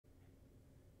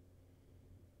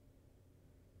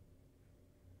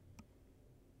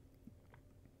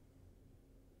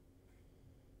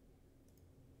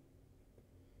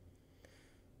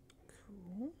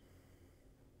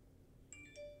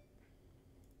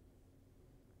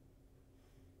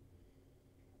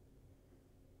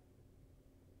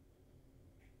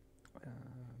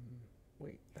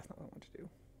wait, that's not what I want to do.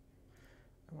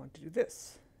 I want to do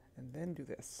this, and then do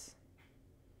this.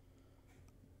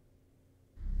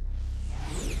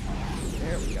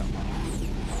 There we go.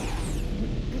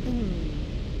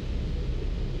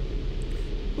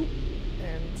 Oop.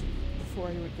 And before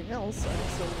I do anything else, I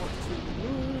also want to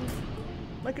remove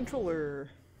my controller.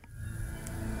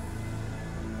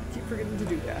 I keep forgetting to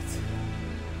do that.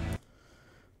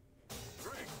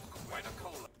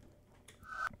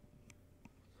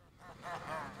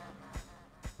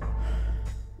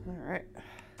 Alright.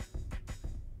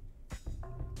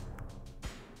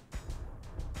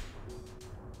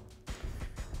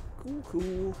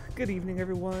 Cool. Good evening,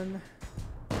 everyone.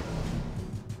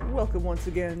 Welcome once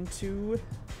again to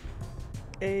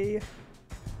a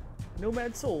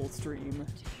Nomad Soul stream,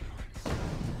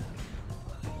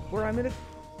 where I'm in a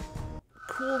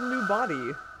cool new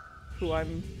body, who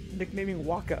I'm nicknaming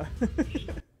Waka.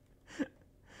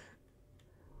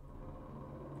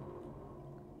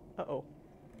 Uh-oh.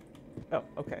 Oh,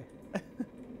 okay.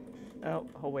 Oh,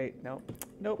 wait, no.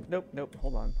 Nope.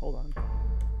 Hold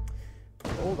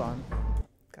on.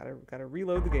 Gotta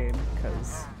reload the game,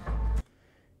 because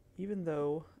even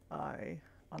though I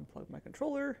unplugged my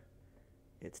controller,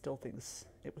 it still thinks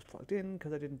it was plugged in,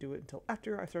 because I didn't do it until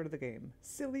after I started the game.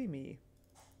 Silly me.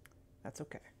 That's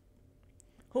okay.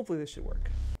 Hopefully this should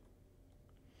work.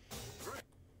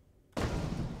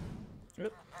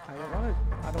 Oop, I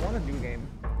don't want a new game.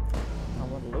 I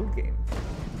want a load game.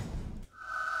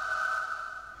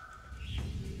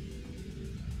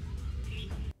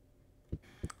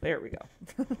 There we go.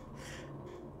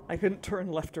 I couldn't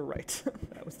turn left or right.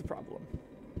 That was the problem.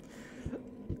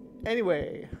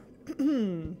 Anyway,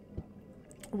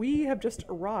 we have just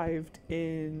arrived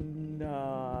in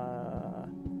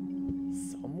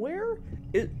somewhere?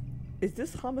 Is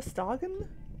this Hamastagan?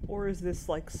 Or is this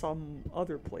like some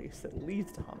other place that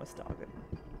leads to Hamastagan?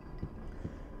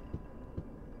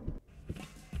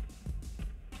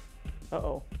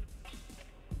 Uh-oh.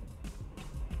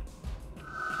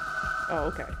 Oh,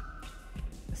 okay.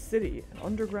 A city, an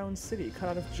underground city cut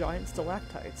out of giant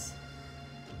stalactites.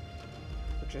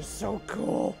 Which is so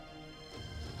cool!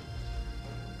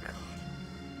 God.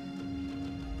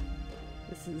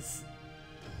 This is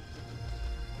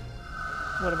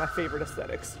one of my favorite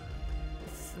aesthetics.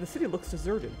 The city looks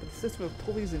deserted, but the system of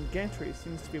pulleys and gantries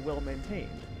seems to be well maintained.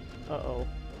 Uh-oh.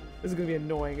 This is gonna be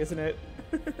annoying, isn't it?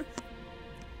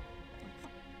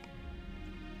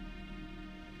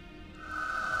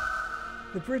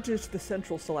 The bridges to the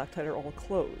central stalactite are all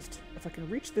closed. If I can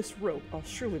reach this rope, I'll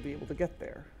surely be able to get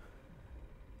there.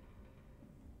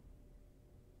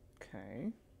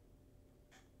 Okay.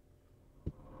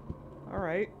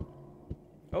 Alright.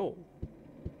 Oh.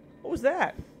 What was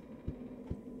that?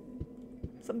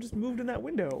 Something just moved in that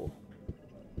window.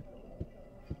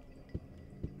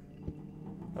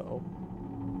 Uh-oh.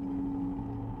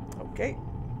 Okay.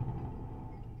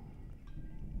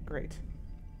 Great.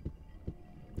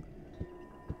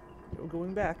 No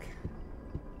going back.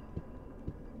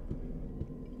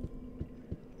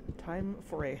 Time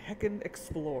for a heckin'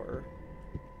 explore.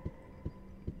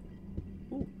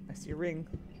 Ooh, I see a ring.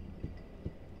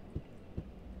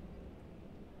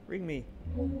 Ring me.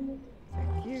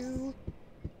 Thank you.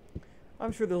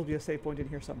 I'm sure there'll be a save point in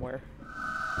here somewhere.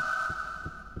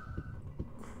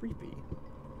 Creepy.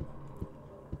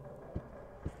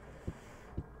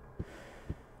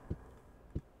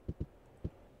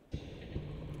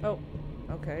 Oh,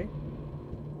 okay.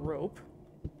 Rope.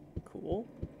 Cool.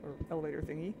 Or elevator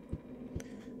thingy.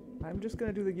 I'm just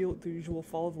gonna do the usual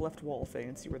follow the left wall thing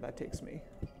and see where that takes me.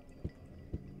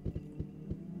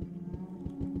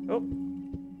 Oh!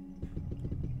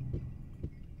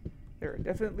 There are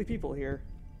definitely people here.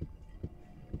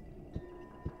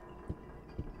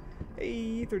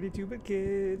 Hey, 32-bit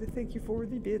kid! Thank you for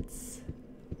the bits!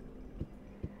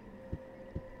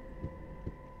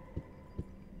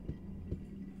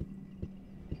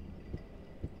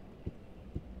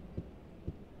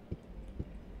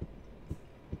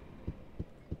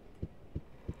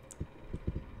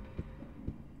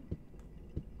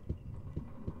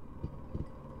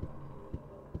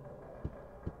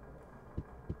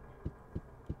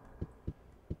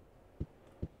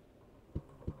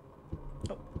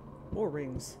 More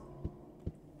rings.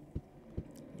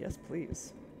 Yes,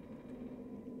 please.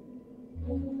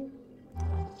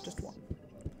 Just one.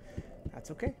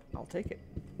 That's okay. I'll take it.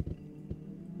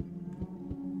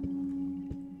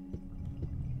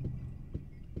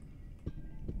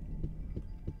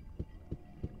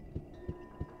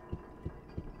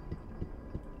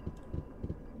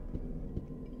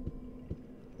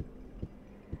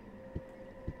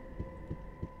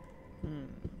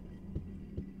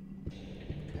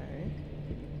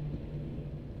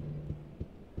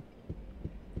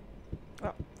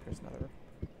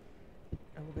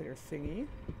 fire thingy.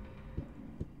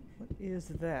 What is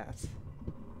that?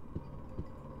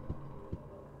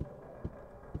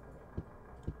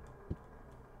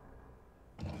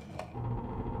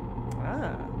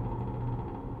 Ah.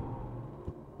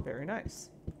 Very nice.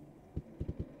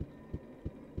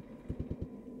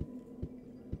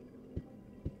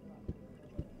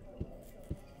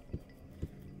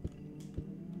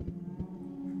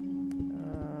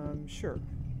 Sure.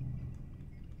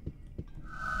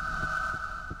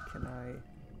 Can I?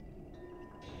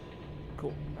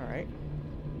 Cool. Alright.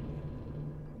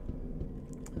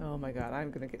 Oh my god,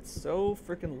 I'm gonna get so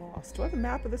freaking lost. Do I have a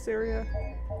map of this area?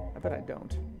 I bet I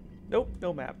don't. Nope,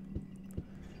 no map.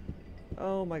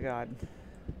 Oh my god.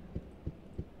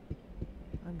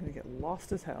 I'm gonna get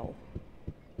lost as hell.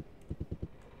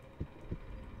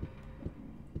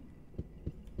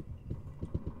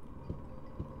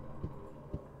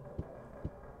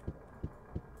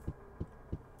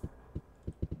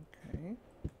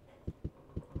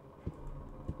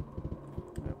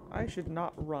 I should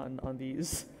not run on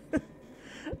these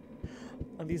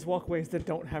on these walkways that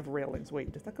don't have railings.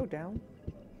 Wait, does that go down?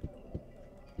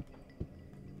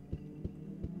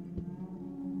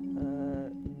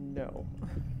 No.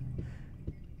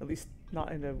 At least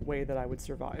not in a way that I would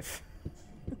survive.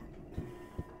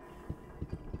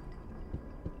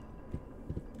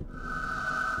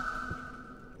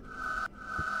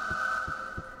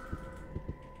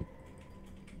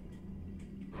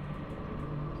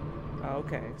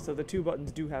 Okay, so the two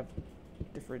buttons do have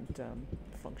different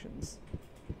functions.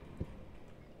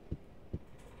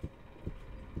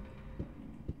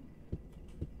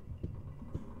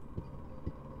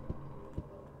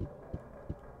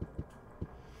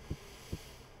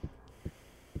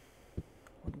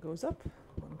 One goes up,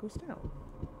 one goes down.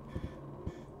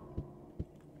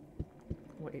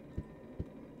 Wait.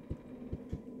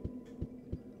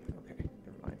 Okay,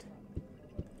 never mind.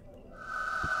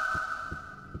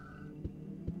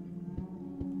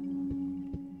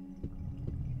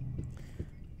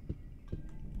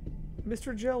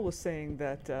 Mr. Gel was saying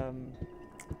that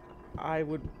I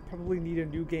would probably need a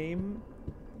new game,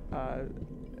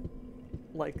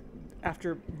 like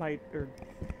after my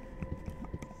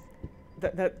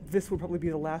that this would probably be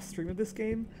the last stream of this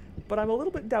game, but I'm a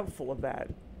little bit doubtful of that,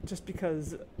 just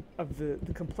because of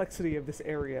the complexity of this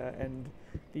area and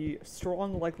the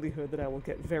strong likelihood that I will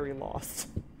get very lost.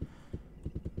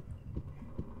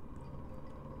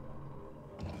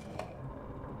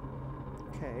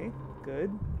 Okay,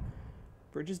 good.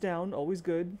 Bridges down, always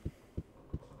good.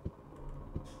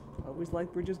 Always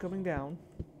like bridges coming down.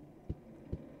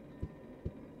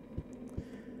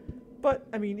 But,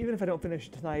 I mean, even if I don't finish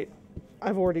tonight,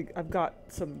 I've got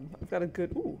a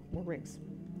good, ooh, more rings.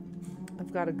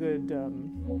 I've got a good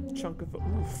chunk of,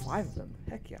 ooh, 5 of them.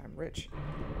 Heck yeah, I'm rich.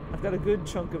 I've got a good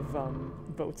chunk of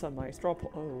boats on my straw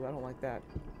pole. Oh, I don't like that.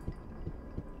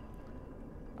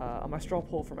 On my straw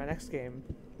pole for my next game.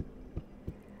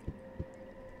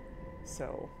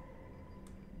 So,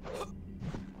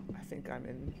 I think I'm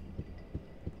in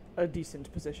a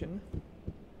decent position.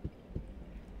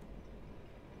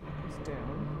 Goes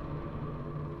down.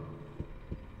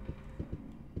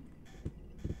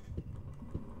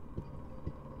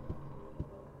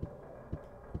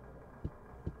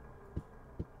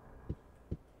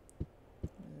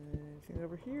 Anything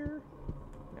over here?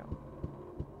 No.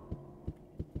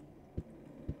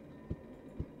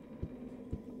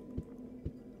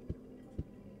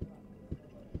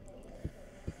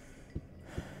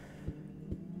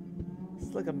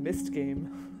 Like a mist game.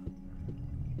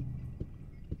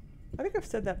 I think I've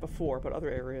said that before about other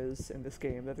areas in this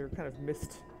game, that they're kind of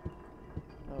mist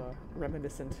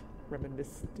reminiscent.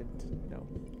 No,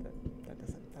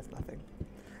 that's nothing.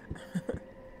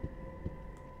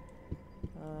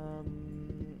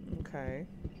 Okay.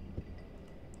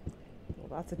 Well,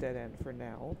 that's a dead end for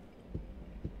now.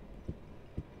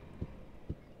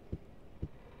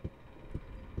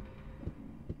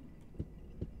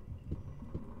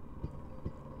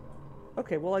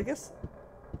 Okay, well, I guess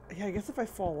if I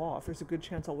fall off, there's a good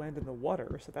chance I'll land in the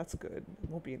water, so that's good. It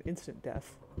won't be an instant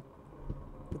death.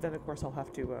 But then, of course, I'll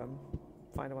have to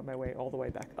find my way all the way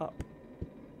back up.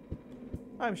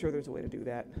 I'm sure there's a way to do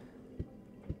that.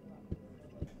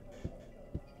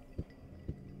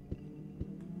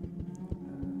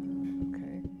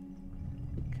 Okay.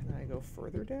 Can I go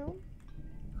further down?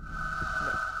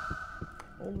 No.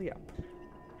 Only up.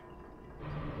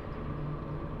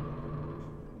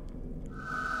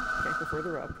 Can't go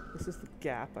further up. This is the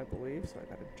gap, I believe, so I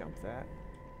gotta jump that.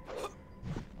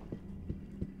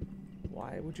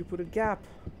 Why would you put a gap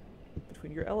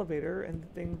between your elevator and the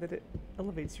thing that it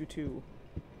elevates you to?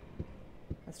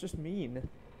 That's just mean.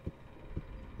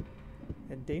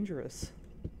 and dangerous.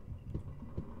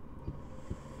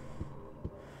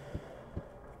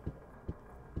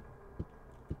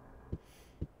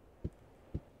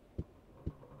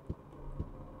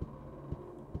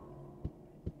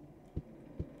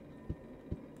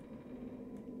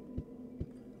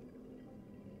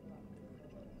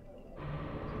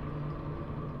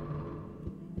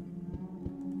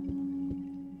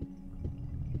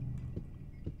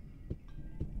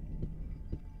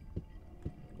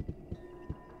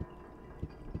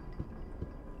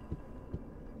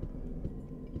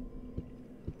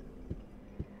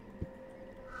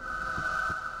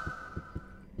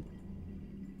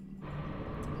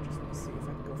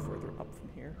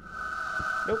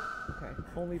 Nope. Okay,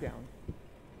 only down.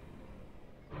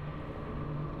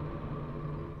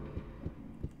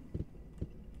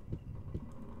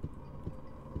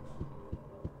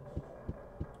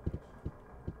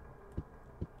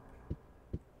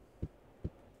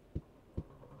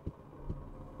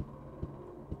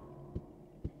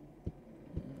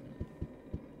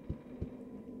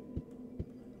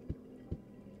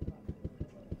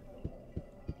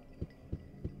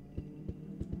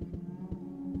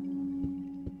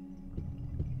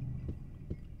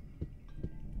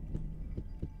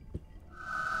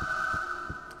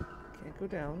 Go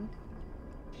down.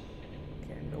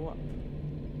 Can't go up.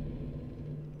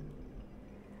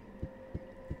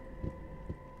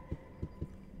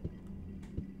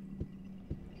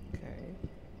 Okay.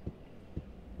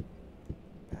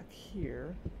 Back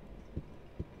here.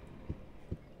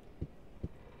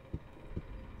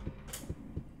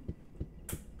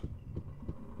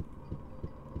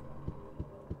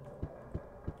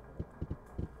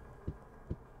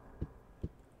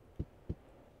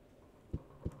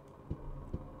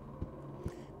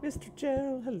 Mr.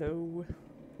 Gel, hello.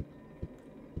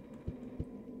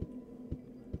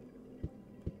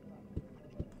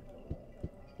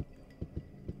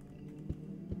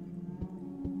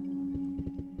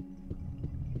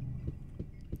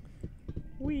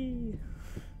 Whee!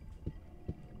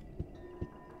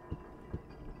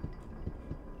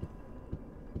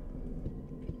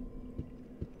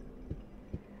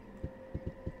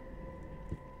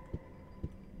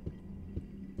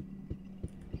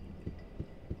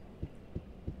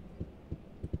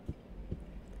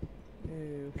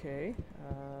 Okay,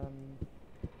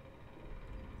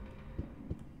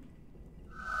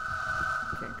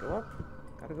 can't go up,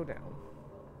 gotta go down.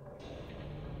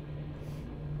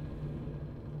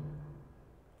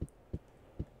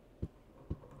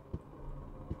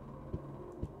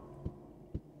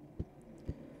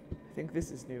 I think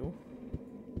this is new.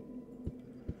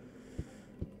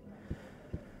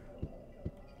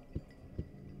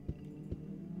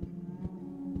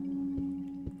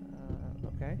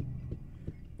 Okay.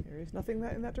 There is nothing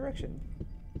in that direction.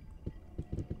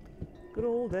 Good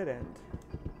old dead end.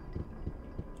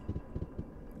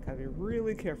 Gotta be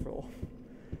really careful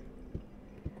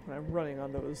when I'm running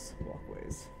on those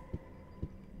walkways.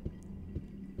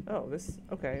 Oh,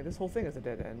 okay, this whole thing is a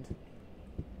dead end.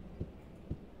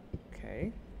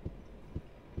 Okay.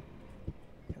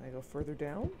 Can I go further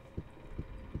down?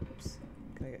 Oops.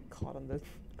 Can I get caught on the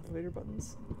elevator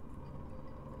buttons?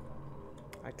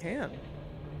 I can.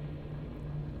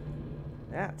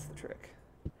 That's the trick.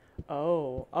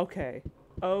 Oh, okay.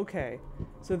 Okay.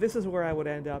 So this is where I would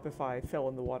end up if I fell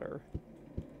in the water.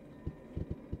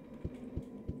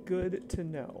 Good to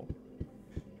know.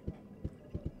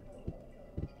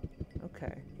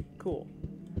 Okay, cool.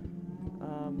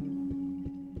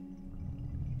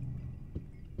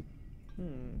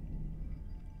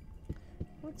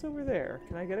 What's over there?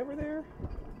 Can I get over there?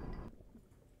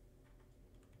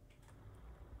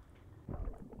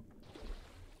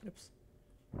 Oops.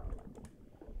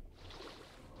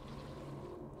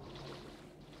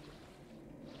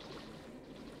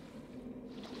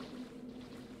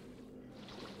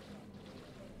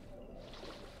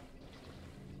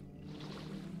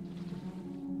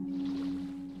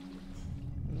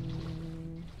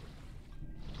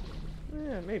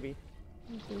 Yeah, maybe.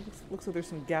 Looks like there's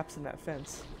some gaps in that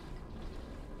fence.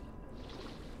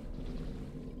 I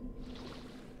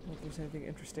don't know if there's anything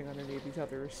interesting on any of these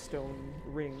other stone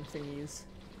ring thingies.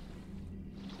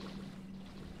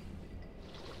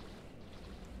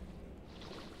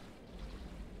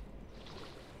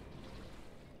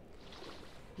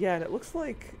 Yeah, and it looks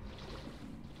like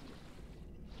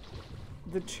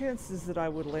the chances that I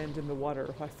would land in the water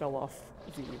if I fell off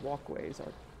the walkways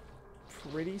are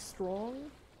pretty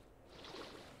strong.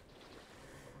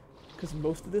 Because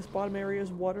most of this bottom area is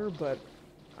water, but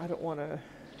I don't want to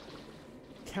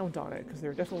count on it, because there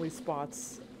are definitely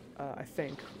spots, I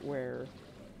think, where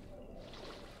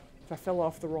if I fell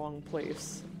off the wrong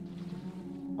place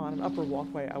on an upper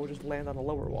walkway, I would just land on a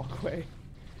lower walkway.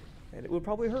 And it would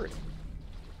probably hurt.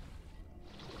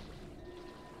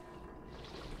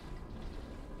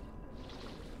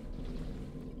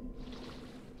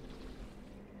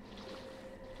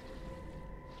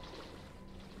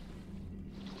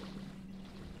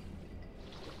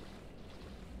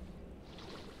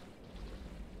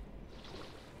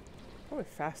 Probably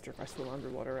faster if I swim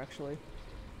underwater, actually.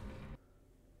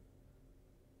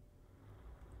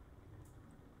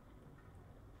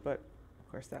 But,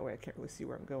 of course, that way I can't really see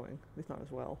where I'm going. At least not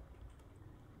as well.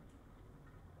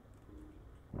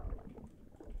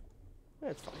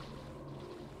 That's fine.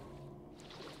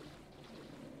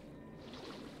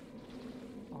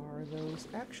 Are those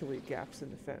actually gaps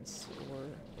in the fence, or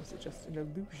was it just an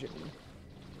illusion?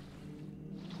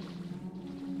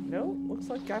 No, looks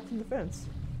like gaps in the fence.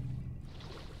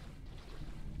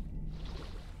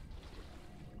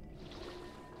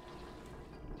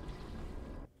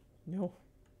 No.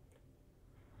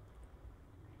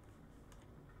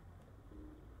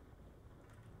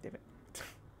 Damn it.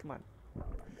 Come on.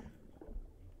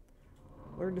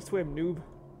 Learn to swim, noob.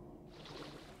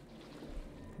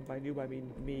 And by noob, I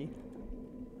mean me.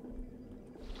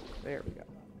 There we go.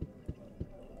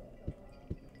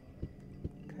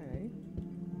 Okay.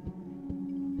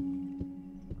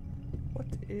 What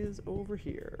is over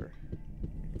here?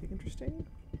 Anything interesting?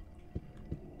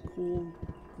 Cool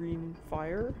green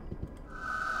fire?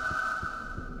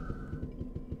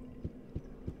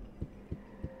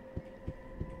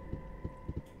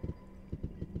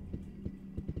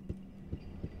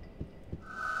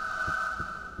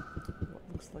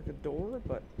 Like a door,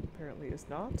 but apparently is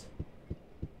not.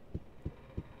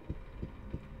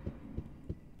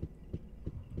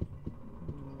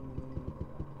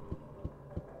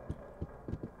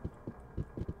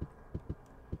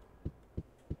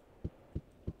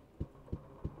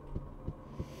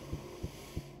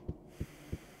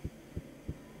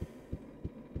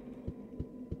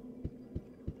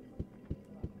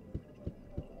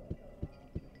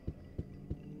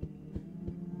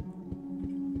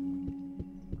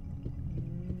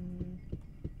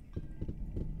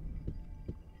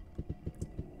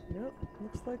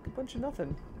 Looks like a bunch of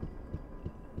nothing.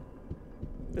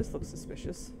 This looks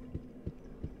suspicious.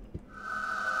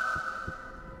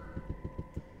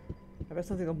 I bet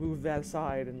something will move that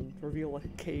aside and reveal like a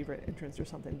cave entrance or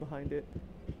something behind it.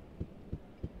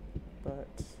 But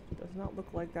it does not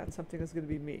look like that something is going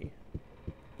to be me.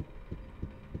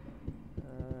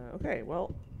 Okay,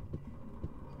 well,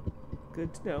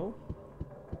 good to know.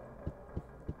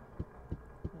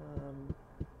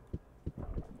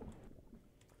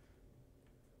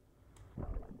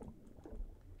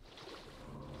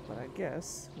 But I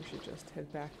guess we should just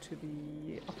head back to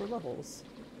the upper levels.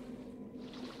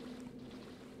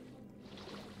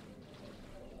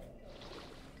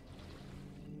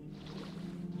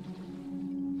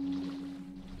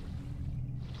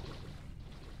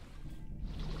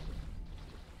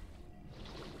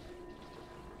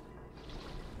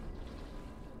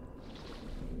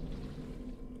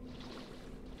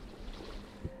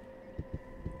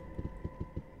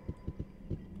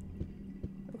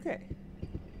 Okay.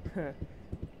 I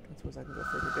suppose I can go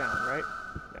further down, right?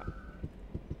 Yeah.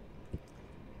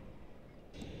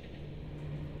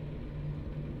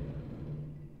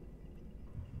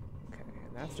 Okay,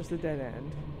 and that's just a dead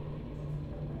end.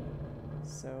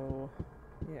 So,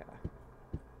 yeah.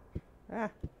 Ah,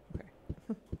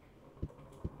 okay.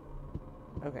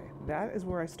 Okay, that is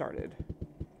where I started.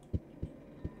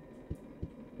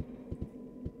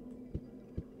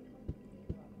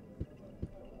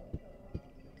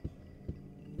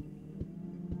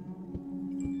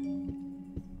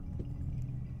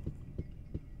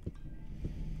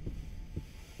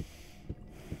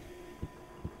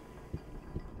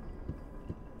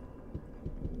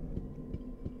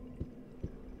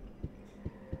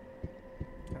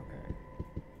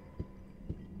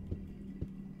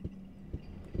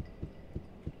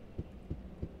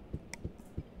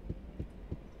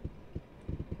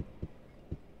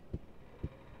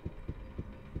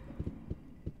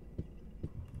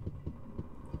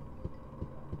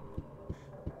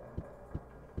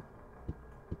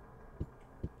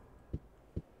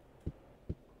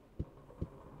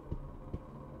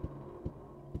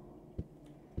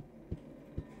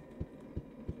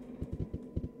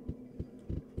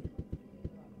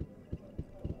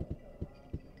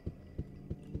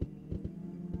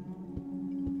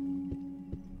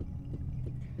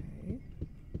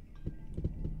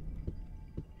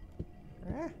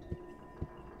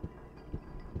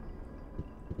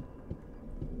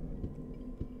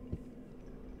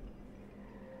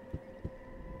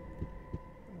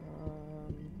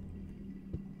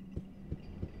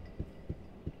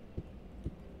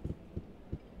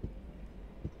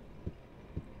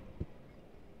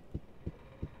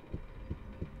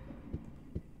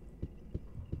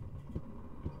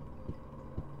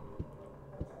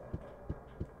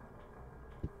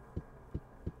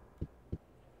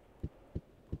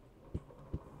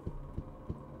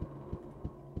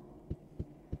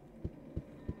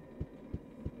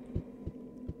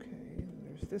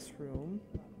 this room.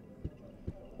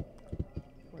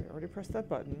 Where I already pressed that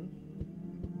button.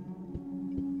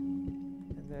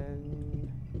 And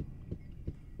then...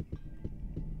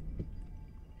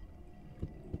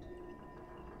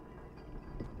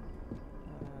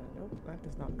 nope, that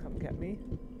does not come get me.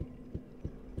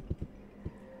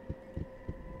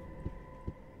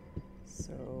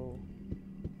 So...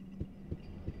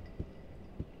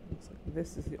 looks like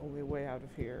this is the only way out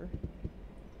of here.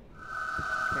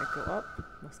 Can't go up,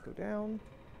 must go down.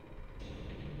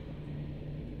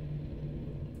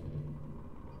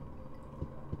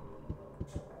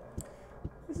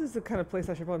 This is the kind of place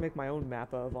I should probably make my own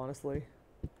map of, honestly.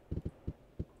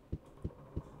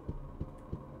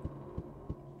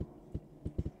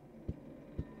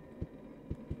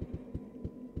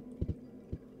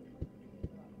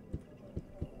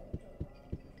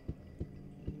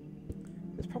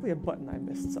 There's probably a button I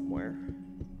missed somewhere.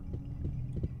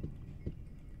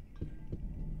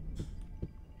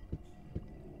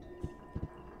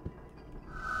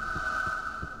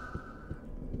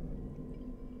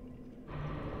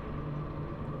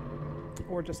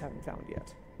 Or just haven't found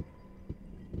yet.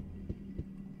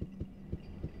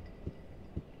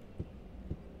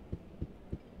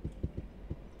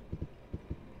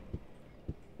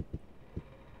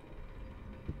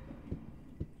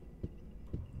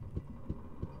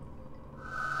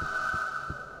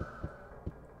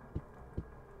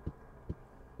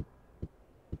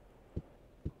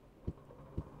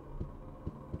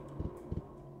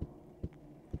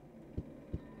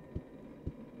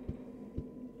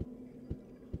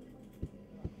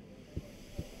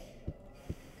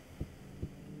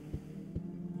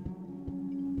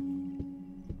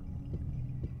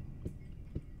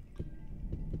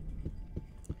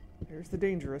 Here's the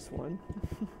dangerous one.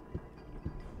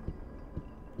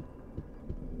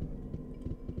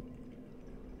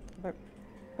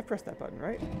 I pressed that button,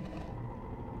 right?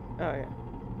 Oh, yeah.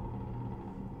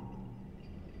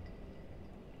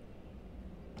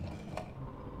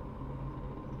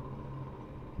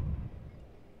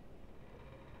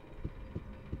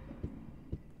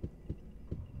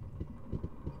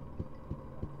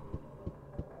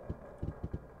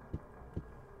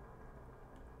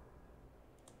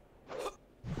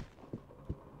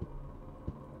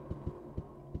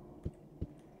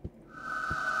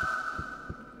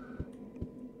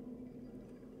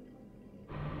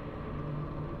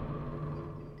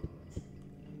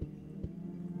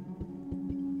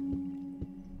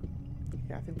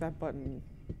 Yeah, I think that button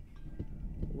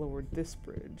lowered this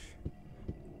bridge.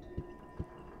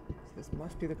 So this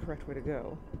must be the correct way to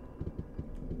go.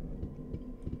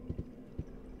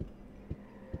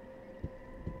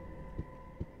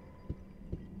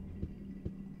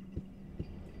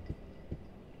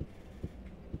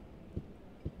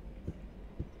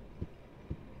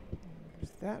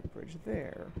 There's that bridge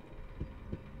there.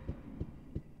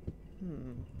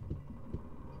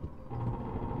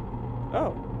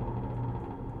 Oh.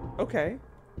 Okay.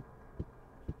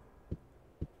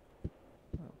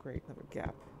 Oh, great. Another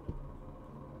gap.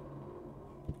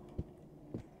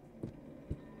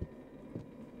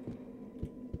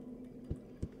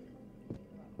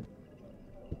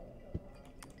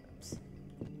 Oops.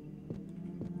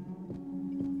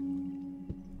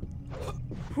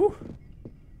 Whew.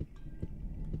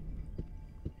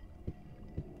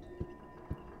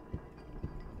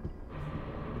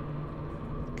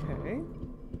 Okay.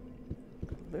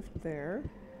 Lift there.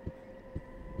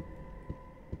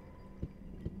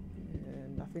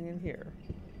 And nothing in here.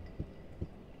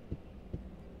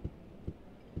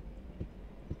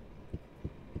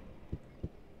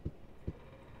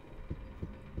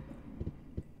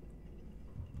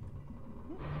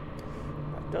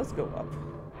 That does go up.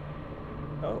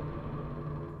 Oh.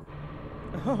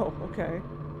 Oh, okay.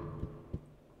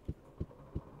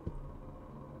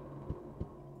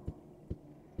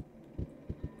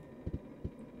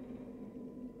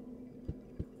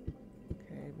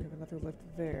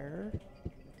 Lift there.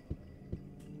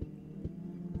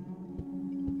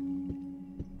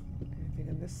 Anything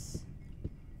in this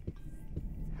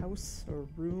house or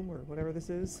room or whatever this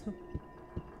is?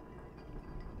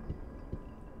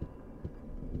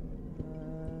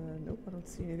 Nope, I don't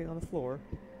see anything on the floor.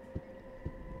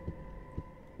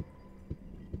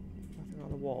 Nothing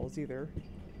on the walls either.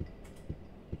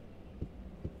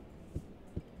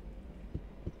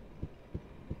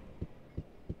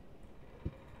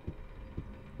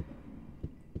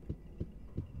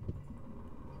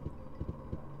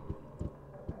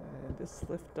 This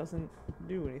lift doesn't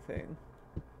do anything.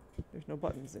 There's no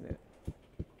buttons in it.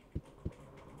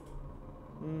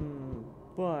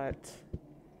 But...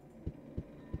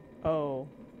 oh.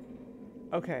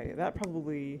 Okay, that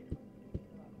probably...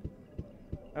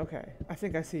 Okay, I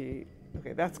think I see...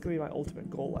 Okay, that's gonna be my ultimate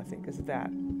goal, I think, is that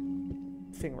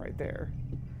thing right there.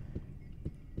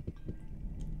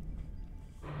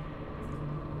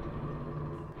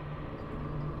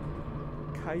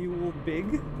 Kayul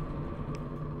Big?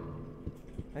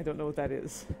 I don't know what that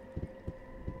is.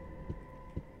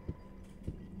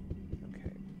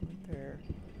 Okay, went there.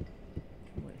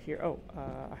 Went here. Oh,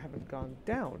 I haven't gone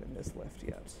down in this lift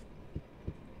yet.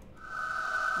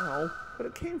 No, but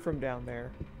it came from down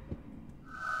there.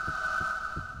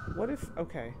 What if...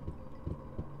 Okay.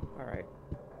 Alright.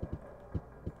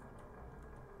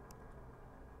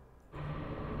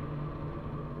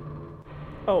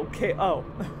 Okay, oh.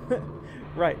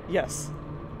 Right, yes.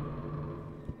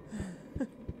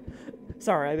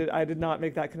 Sorry, I did not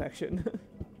make that connection.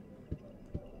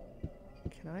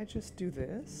 Can I just do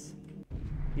this?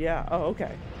 Yeah, oh,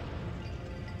 okay.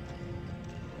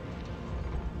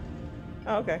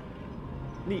 Oh, okay.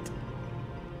 Neat.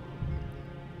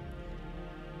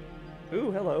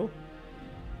 Ooh, hello.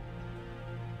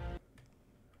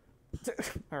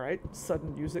 Alright,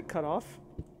 sudden music cut off.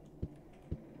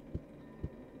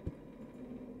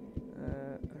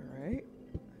 Alright.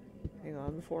 Hang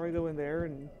on before I go in there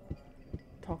and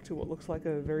talk to what looks like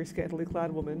a very scantily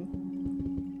clad woman.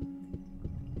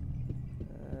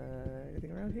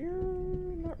 Anything around here?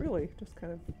 Not really. Just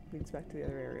kind of leads back to the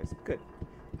other areas. Good.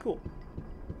 Cool.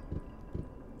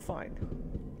 Fine.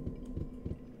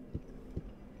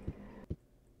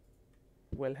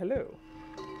 Well, hello.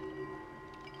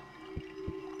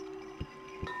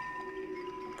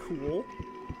 Cool.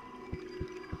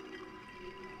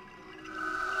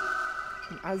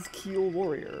 An Azkeel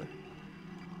warrior.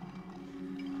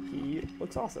 He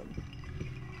looks awesome.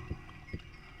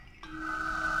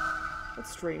 What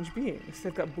strange beings.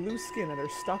 They've got blue skin and their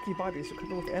stocky bodies are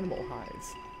covered with animal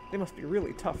hides. They must be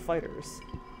really tough fighters.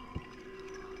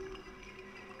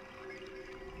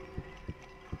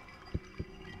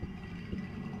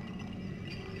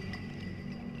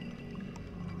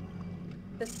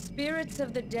 The spirits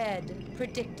of the dead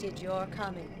predicted your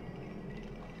coming.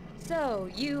 So,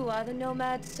 you are the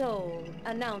Nomad soul,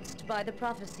 announced by the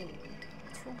prophecy.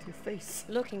 What's wrong with your face?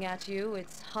 Looking at you,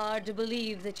 it's hard to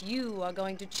believe that you are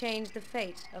going to change the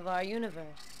fate of our universe.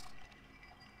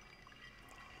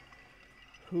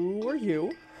 Who are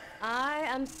you? I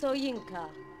am Soyinka,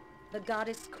 the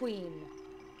goddess queen,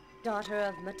 daughter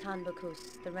of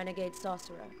Matanbakus, the renegade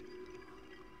sorcerer.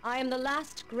 I am the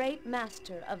last great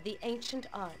master of the ancient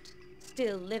art,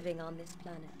 still living on this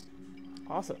planet.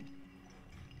 Awesome.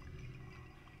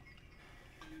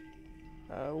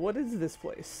 What is this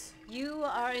place? You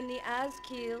are in the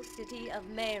Azkeel city of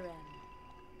Mayren.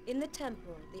 In the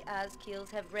temple, the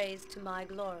Azkeels have raised to my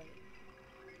glory.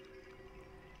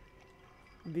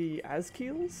 The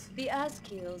Azkeels? The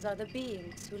Azkeels are the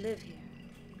beings who live here.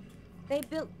 They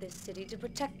built this city to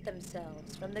protect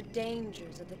themselves from the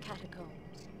dangers of the catacombs.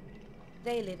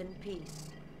 They live in peace,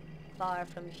 far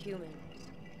from humans.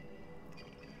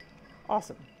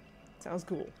 Awesome. Sounds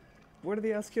cool. Where do the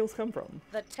Azkeels come from?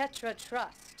 The Tetra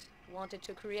Trust wanted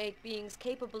to create beings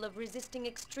capable of resisting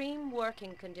extreme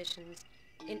working conditions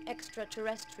in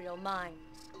extraterrestrial mines.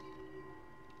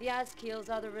 The Azkeels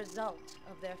are the result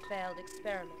of their failed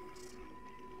experiments.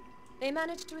 They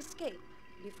managed to escape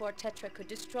before Tetra could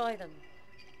destroy them.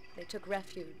 They took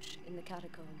refuge in the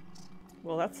catacombs.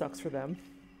 Well, that sucks for them.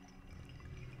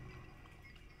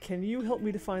 Can you help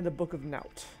me to find the Book of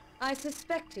Naut? I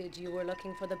suspected you were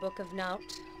looking for the Book of Naut.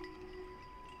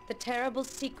 The terrible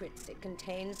secrets it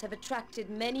contains have attracted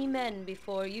many men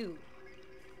before you.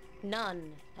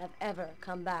 None have ever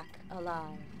come back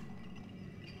alive.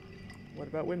 What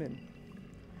about women?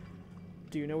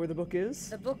 Do you know where the book is?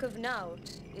 The Book of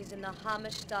Naut is in the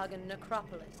Hamishtagan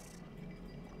necropolis,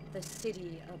 the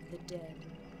city of the dead.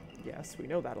 Yes, we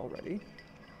know that already.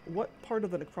 What part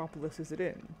of the necropolis is it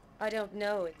in? I don't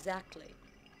know exactly.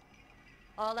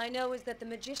 All I know is that the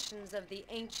magicians of the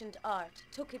ancient art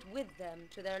took it with them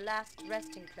to their last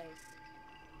resting place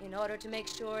in order to make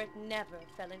sure it never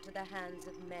fell into the hands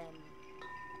of men.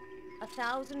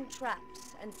 1,000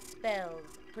 traps and spells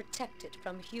protect it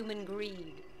from human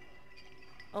greed.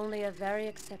 Only a very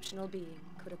exceptional being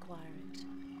could acquire it.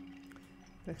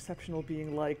 An exceptional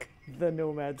being like the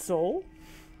Nomad soul?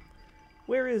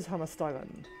 Where is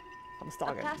Hamastagan?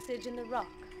 A passage in the rock,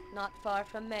 not far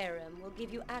from Mayrim, will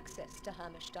give you access to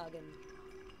Hamishtagan.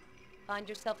 Find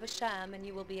yourself a sham and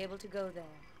you will be able to go there.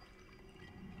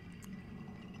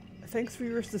 Thanks for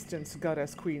your assistance,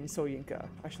 Goddess Queen Soyinka.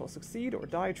 I shall succeed or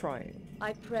die trying.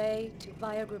 I pray to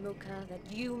Vayagramuka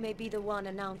that you may be the one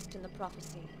announced in the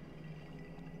prophecy.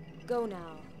 Go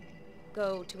now,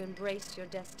 go to embrace your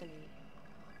destiny.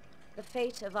 The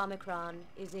fate of Omikron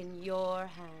is in your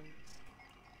hands.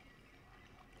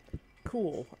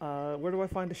 Cool. Where do I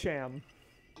find a sham?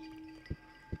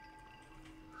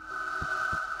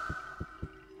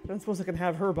 I don't suppose I can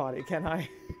have her body, can I?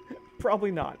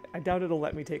 Probably not. I doubt it'll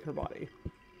let me take her body.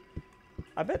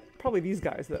 I bet probably these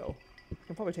guys, though. I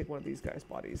can probably take one of these guys'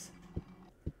 bodies.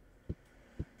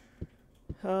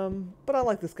 But I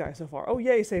like this guy so far. Oh,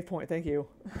 yay, save point. Thank you.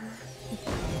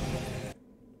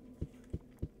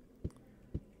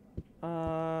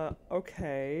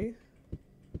 Okay.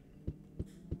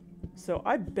 So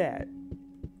I bet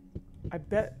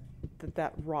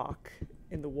that rock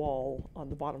in the wall on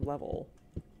the bottom level,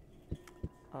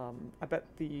 I bet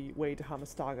the way to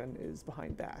Hamastagan is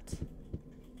behind that.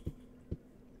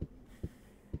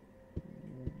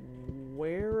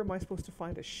 Where am I supposed to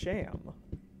find a sham?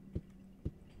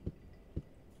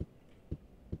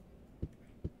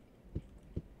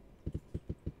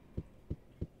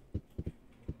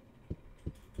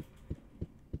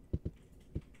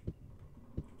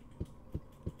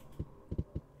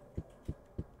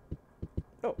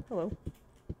 Oh, hello.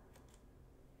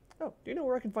 Oh, do you know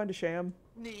where I can find a sham?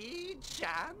 Need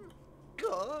sham?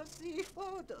 Go see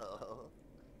photo.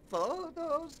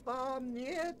 Photos from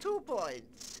near 2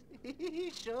 points.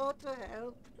 Sure to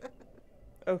help.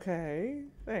 Okay,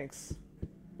 thanks.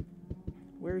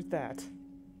 Where's that?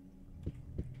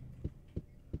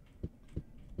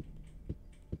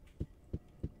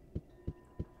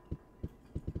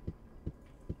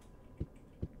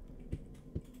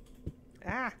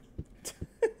 Ah!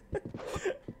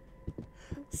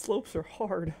 Slopes are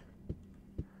hard.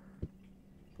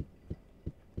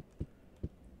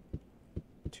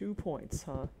 2 points,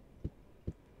 huh?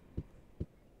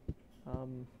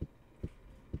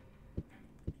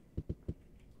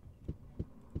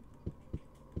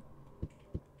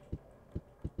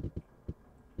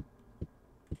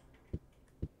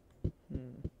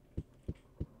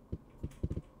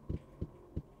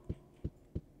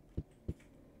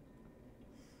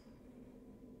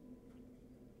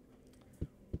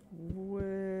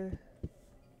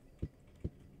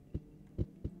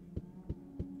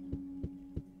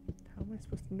 How am I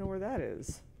supposed to know where that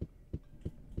is?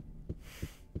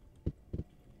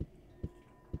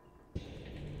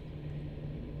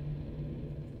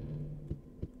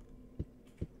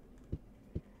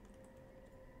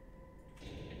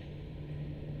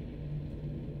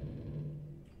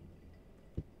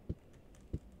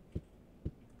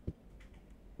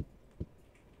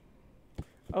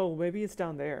 Oh, maybe it's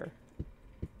down there.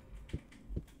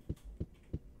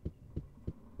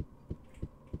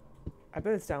 I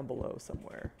bet it's down below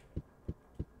somewhere.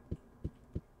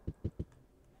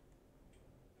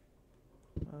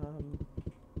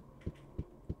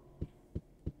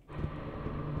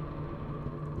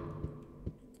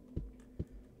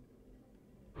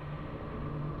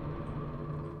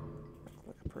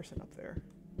 Like a person up there.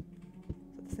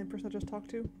 Is that the same person I just talked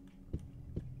to?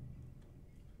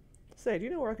 Say, do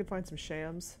you know where I could find some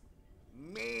shams?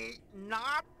 Me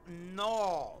not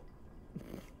know.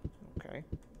 Okay.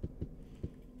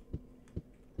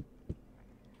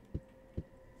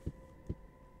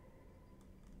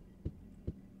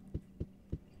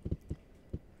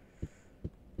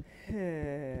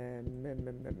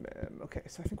 Okay,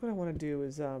 so I think what I want to do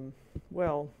is,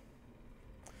 well,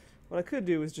 what I could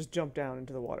do is just jump down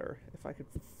into the water. If I could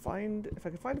find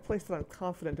a place that I'm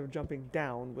confident of jumping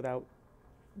down without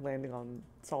landing on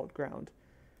solid ground.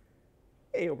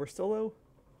 Hey, Obersolo.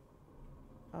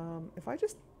 If I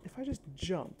just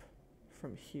jump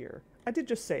from here, I did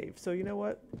just save. So you know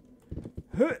what?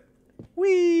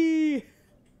 Whee!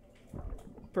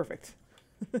 Perfect.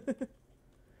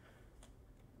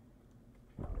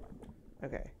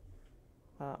 Okay.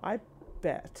 I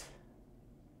bet.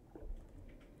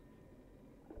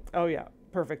 Oh yeah,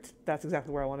 perfect. That's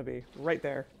exactly where I want to be. Right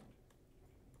there.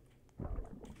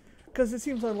 Because it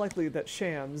seems unlikely that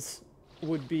shams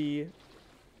would be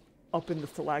up in the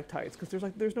stalactites, because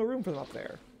there's no room for them up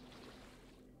there.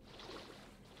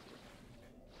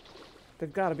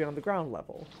 They've got to be on the ground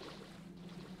level.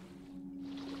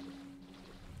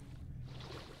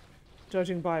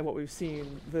 Judging by what we've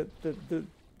seen, the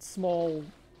small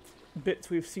bits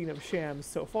we've seen of shams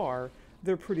so far,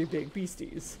 they're pretty big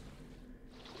beasties.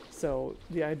 So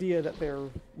the idea that they're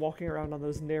walking around on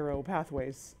those narrow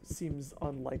pathways seems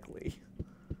unlikely.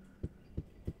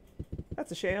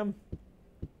 That's a sham.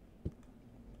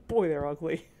 Boy, they're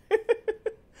ugly. They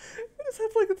just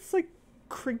have like this like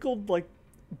crinkled like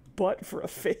butt for a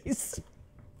face.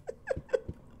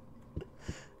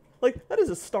 Like, that is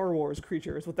a Star Wars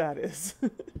creature is what that is.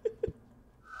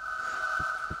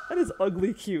 That is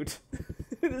ugly cute.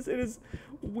 It is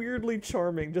weirdly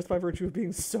charming just by virtue of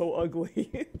being so ugly.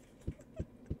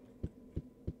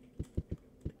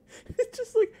 It's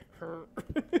just like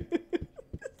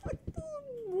it's like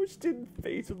mushed in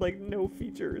face with like no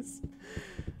features.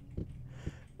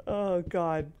 Oh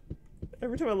god.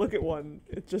 Every time I look at one,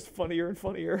 it's just funnier and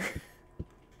funnier.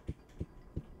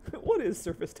 What is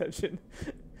surface tension?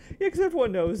 Yeah, because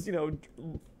everyone knows, you know,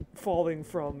 falling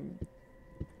from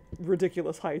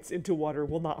ridiculous heights into water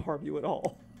will not harm you at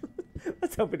all.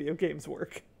 That's how video games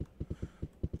work.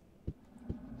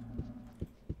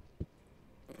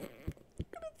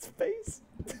 Look at its face.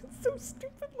 It's so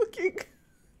stupid looking.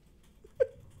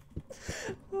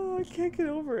 Oh, I can't get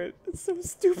over it. It's so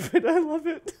stupid. I love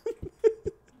it.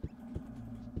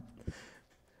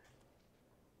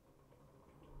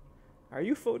 Are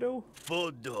you Photo?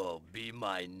 Photo be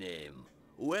my name.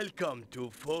 Welcome to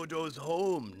Photo's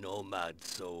home, Nomad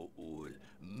Soul.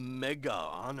 Mega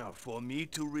honor for me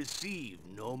to receive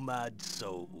Nomad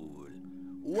Soul.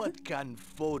 What can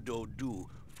Photo do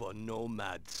for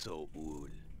Nomad Soul?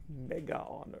 Mega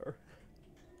honor.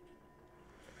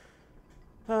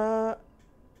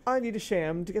 I need a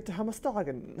sham to get to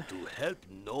Hamastagan. To help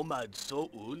Nomad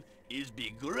Soul is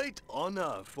be great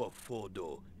honor for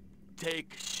Photo.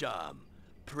 Take sham.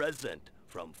 Present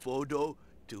from Photo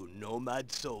to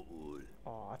Nomad Soul.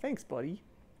 Aw, thanks, buddy.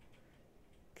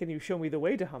 Can you show me the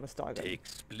way to Hamastagan? Take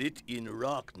split in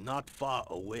rock not far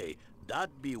away.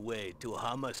 That be way to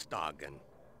Hamastagan.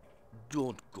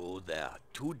 Don't go there.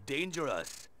 Too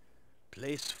dangerous.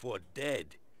 Place for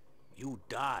dead. You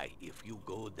die if you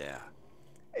go there.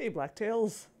 Hey,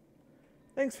 Blacktails.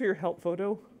 Thanks for your help,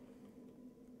 Photo.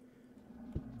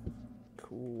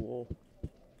 Cool.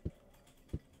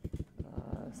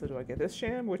 So do I get this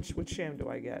sham? Which sham do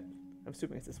I get? I'm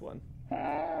assuming it's this one.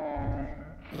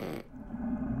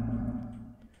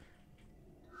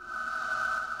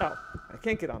 Oh, I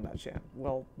can't get on that sham.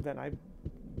 Well, then I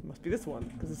must be this one,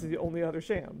 because this is the only other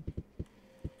sham.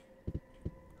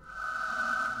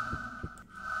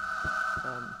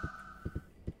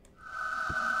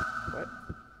 What?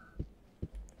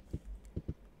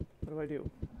 What do I do?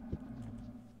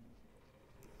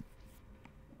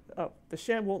 Oh, the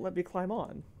sham won't let me climb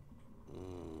on.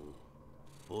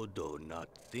 Photo not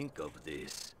think of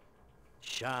this.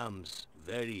 Shams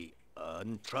very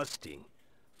untrusting.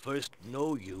 First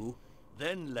know you,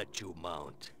 then let you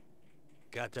mount.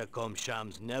 Catacomb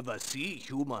Shams never see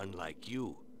human like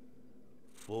you.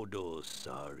 Photo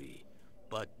sorry,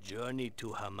 but journey to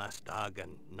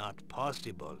Hamastagan not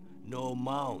possible. No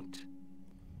mount.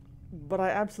 But I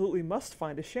absolutely must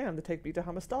find a sham to take me to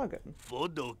Hamastagan.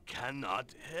 Photo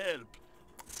cannot help.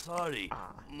 Sorry,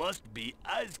 must be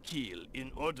Azkil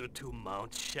in order to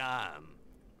mount Sham.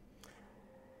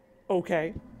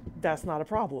 Okay, that's not a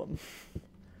problem.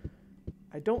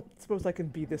 I don't suppose I can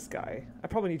be this guy. I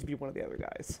probably need to be one of the other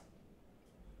guys.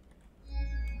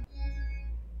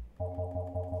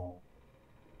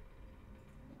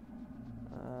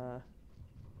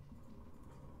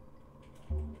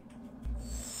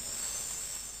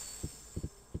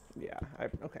 Yeah,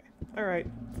 okay. Alright,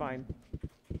 fine.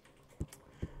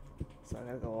 So I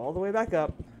gotta go all the way back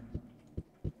up.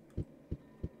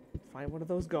 Find one of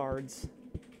those guards.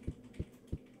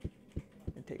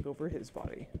 And take over his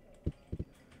body.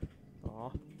 Aw.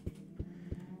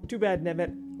 Too bad,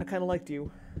 Nemeth. I kinda liked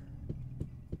you.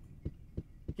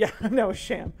 Yeah, I'm now a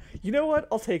sham. You know what?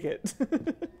 I'll take it.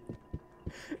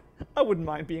 I wouldn't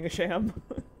mind being a sham.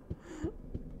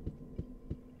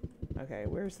 Okay,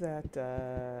 where's that?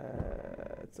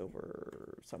 It's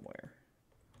over somewhere.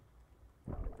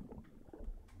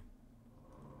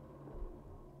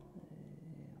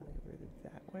 Over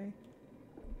that way.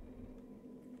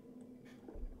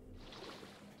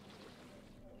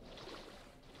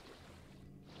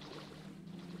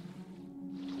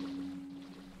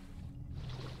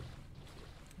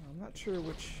 I'm not sure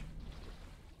which.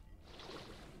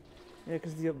 Yeah,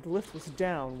 because the lift was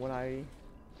down when I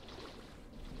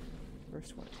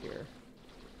first went here.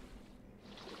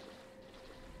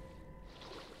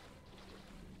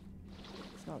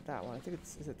 It's not that one. I think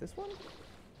it's. Is it this one?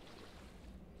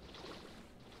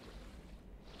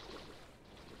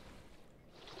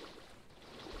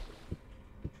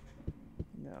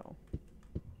 No.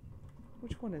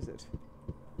 Which one is it?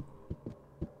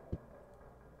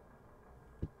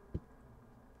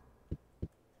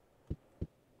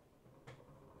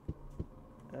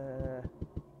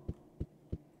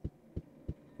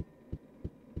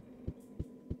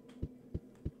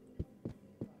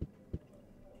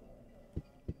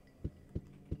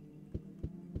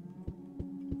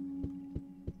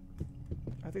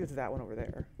 I think it's that one over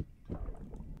there.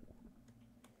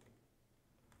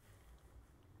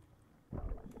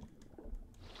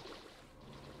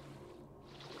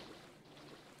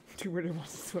 Tomb Raider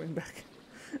wants to swim back.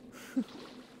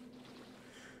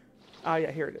 Ah, yeah,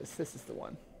 here it is. This is the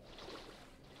one.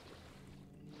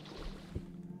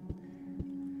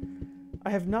 I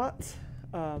have not,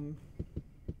 uh-oh.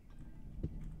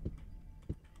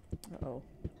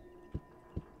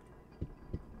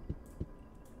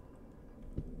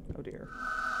 Oh dear.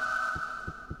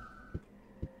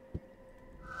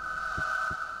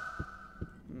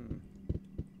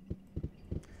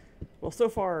 Well, so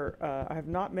far, I have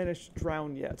not managed to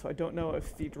drown yet, so I don't know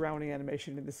if the drowning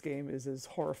animation in this game is as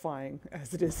horrifying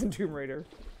as it is in Tomb Raider.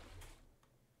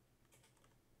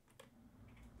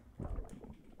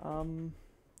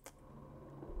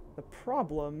 The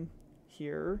problem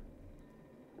here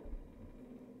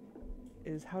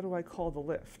is, how do I call the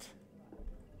lift?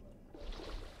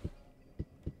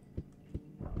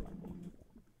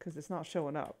 Because it's not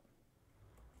showing up.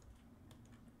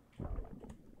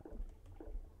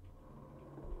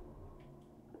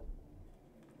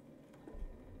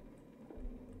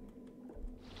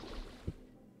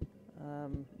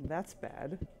 That's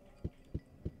bad.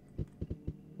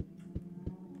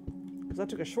 Because I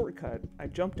took a shortcut. I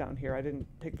jumped down here. I didn't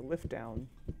take the lift down.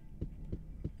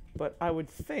 But I would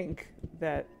think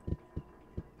that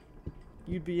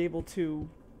you'd be able to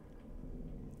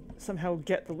somehow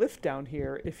get the lift down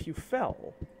here if you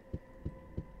fell.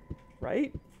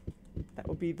 Right? That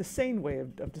would be the sane way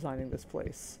of designing this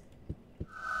place.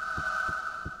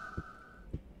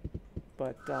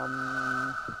 But,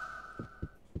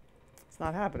 it's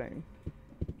not happening.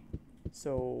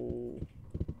 So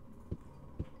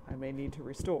I may need to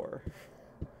restore.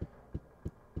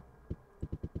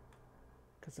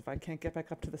 Because if I can't get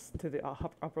back up to the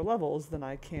upper levels, then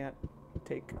I can't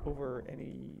take over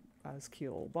any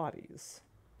Azkiel bodies.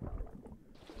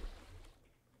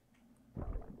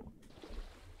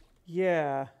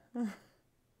 Yeah.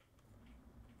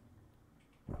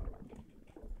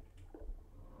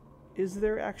 Is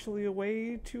there actually a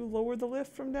way to lower the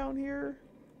lift from down here?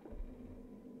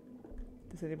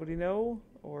 Does anybody know?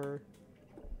 Or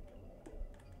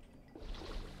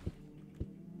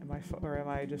am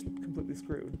I just completely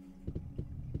screwed?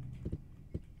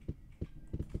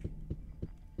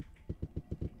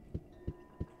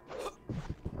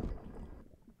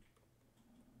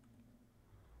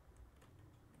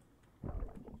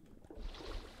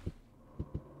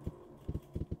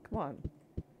 Come on.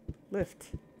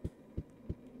 Lift.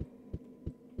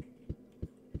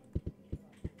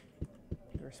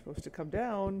 They're supposed to come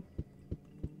down.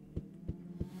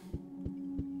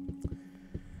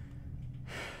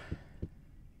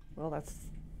 Well, that's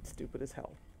stupid as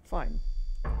hell. Fine.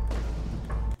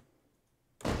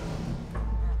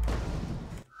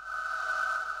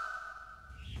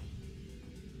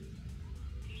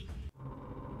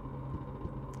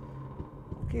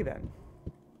 Okay then.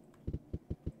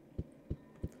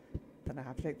 Then I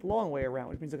have to take the long way around,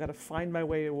 which means I gotta find my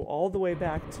way all the way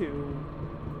back to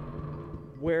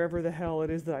wherever the hell it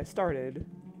is that I started.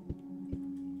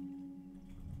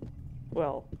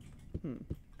 Well, can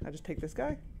I just take this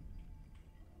guy?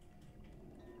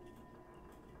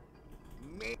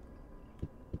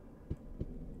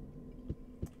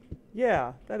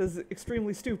 Yeah, that is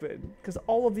extremely stupid, because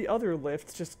all of the other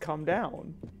lifts just come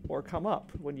down or come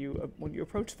up when you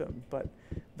approach them, but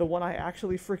the one I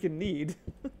actually freaking need.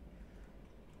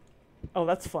 Oh,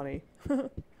 that's funny.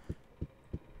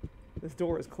 This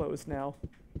door is closed now.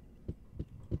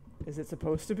 Is it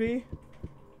supposed to be?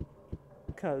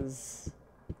 Because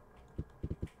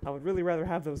I would really rather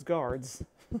have those guards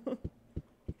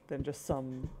than just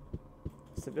some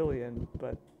civilian,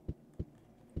 but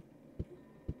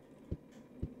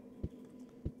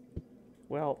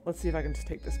well, let's see if I can just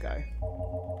take this guy.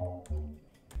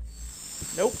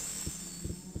 Nope.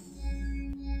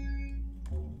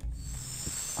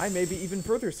 I may be even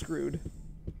further screwed.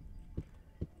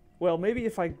 Well, maybe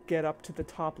if I get up to the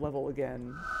top level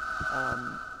again,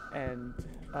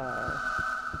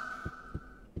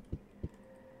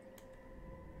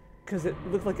 because it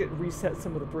looked like it reset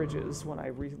some of the bridges when I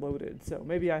reloaded, so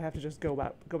maybe I have to just go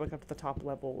back up to the top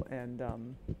level and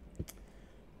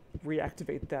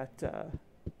reactivate that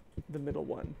the middle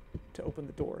one to open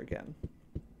the door again.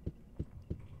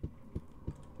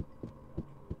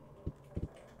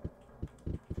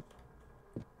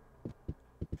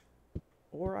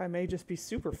 Or I may just be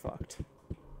super fucked.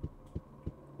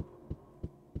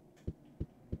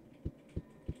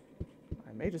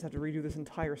 I may just have to redo this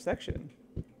entire section.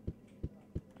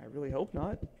 I really hope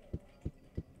not.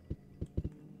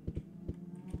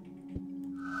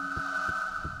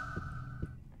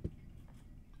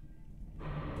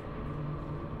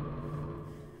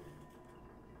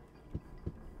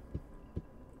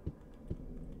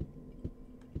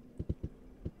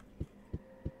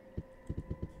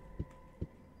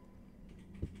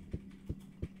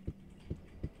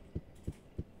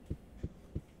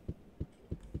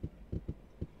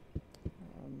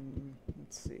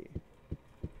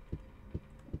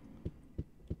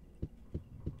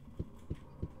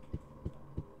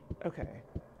 Okay.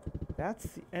 That's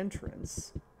the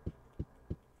entrance.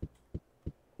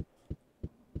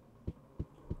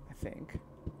 I think.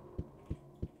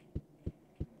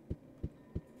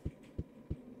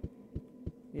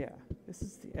 Yeah, this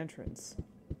is the entrance.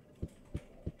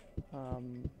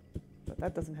 But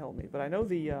that doesn't help me. But I know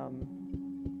the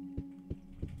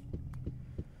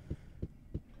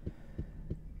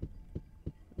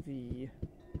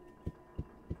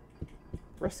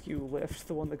rescue lift,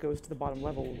 the one that goes to the bottom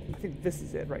level, I think this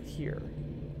is it right here.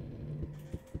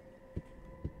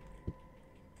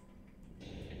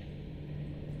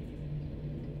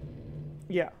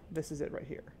 Yeah, this is it right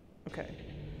here. Okay,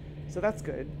 so that's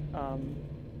good.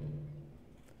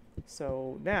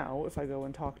 So now, if I go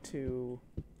and talk to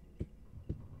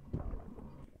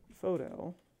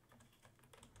Photo,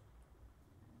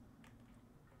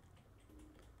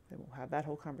 then we'll have that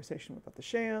whole conversation about the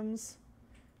shams,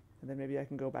 and then maybe I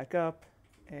can go back up,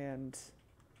 and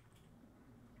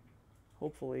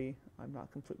hopefully I'm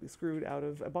not completely screwed out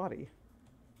of a body.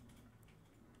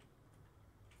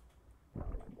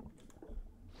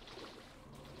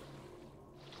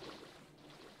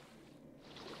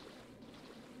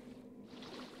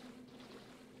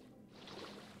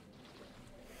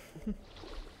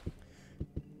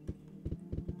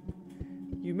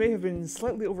 You may have been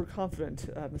slightly overconfident,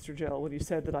 Mr. Gell, when you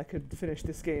said that I could finish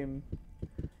this game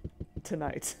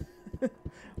tonight,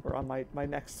 or on my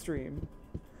next stream.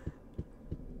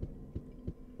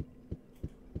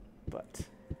 But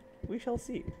we shall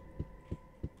see.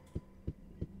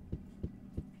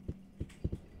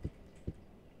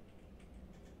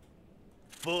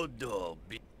 Photo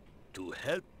to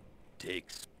help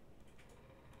takes.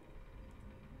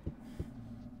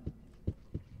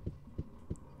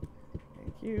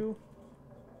 Thank you.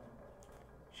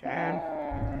 Sham.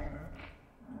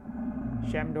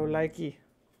 Sham no likey.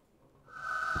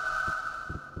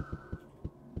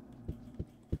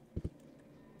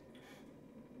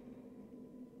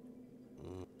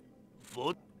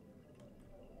 Foot.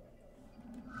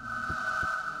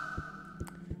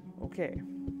 Okay.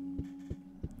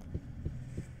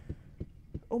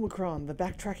 Omikron, the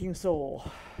backtracking soul.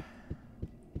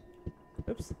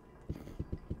 Oops.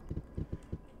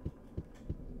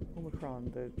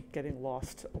 Omikron, the getting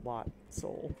lost a lot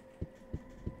soul.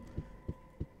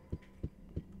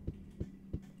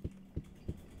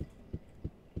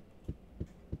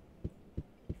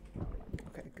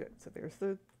 Okay, good. So there's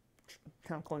the,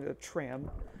 now I'm calling it a tram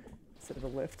instead of a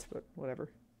lift, but whatever.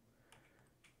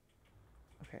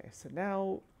 Okay, so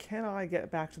now, can I get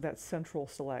back to that central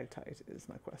stalactite is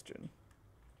my question.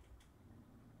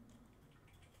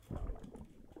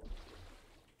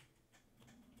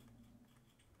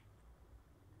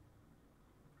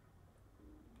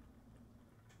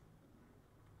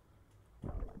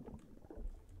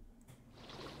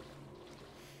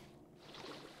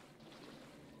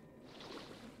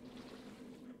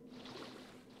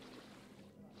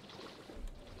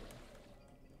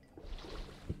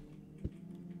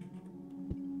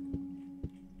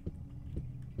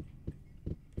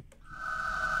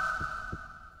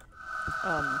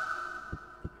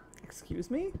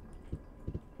 Excuse me?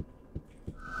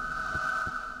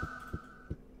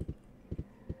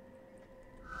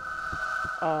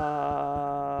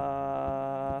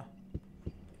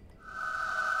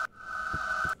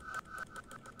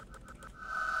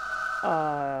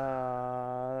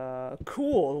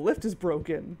 Cool, the lift is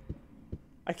broken.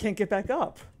 I can't get back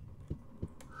up.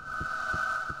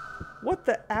 What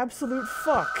the absolute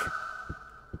fuck?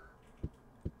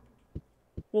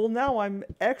 Well, now I'm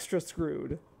extra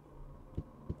screwed.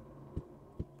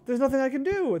 There's nothing I can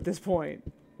do at this point.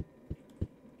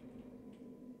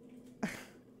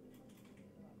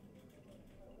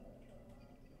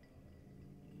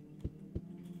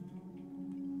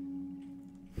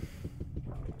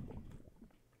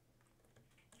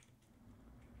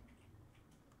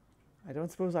 I don't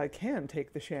suppose I can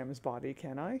take the Sham's body,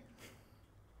 can I?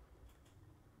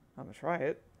 I'm gonna try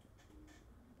it.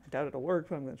 I doubt it'll work,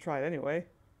 but I'm gonna try it anyway.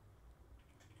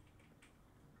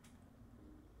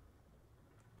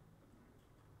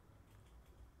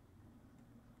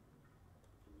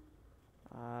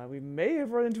 We may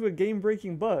have run into a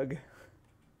game-breaking bug.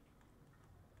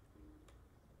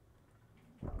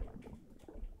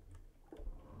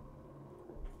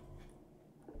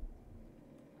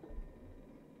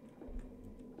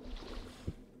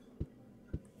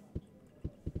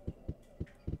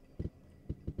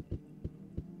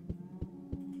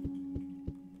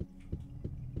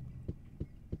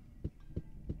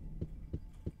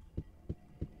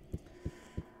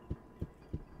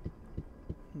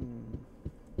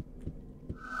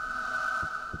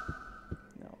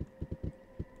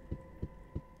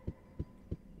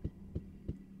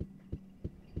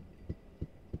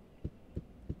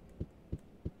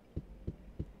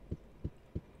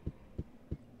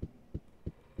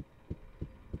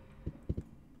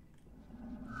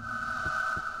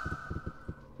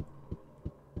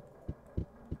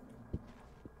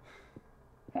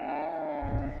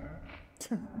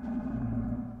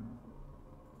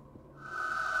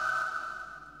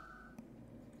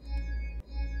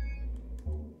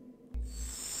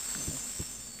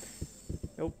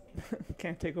 Nope.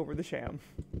 Can't take over the sham.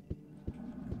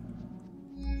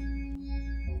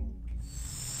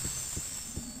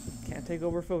 Can't take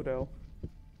over photo.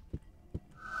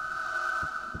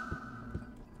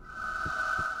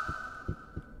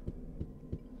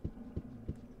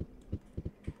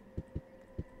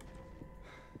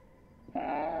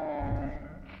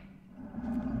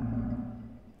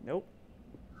 Nope.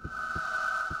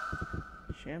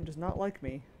 Sham does not like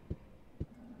me.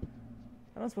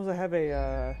 I don't suppose I have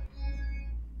a,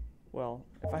 well,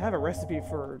 if I have a recipe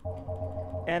for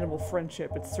animal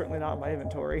friendship, it's certainly not in my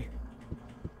inventory.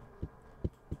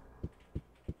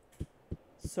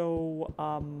 So,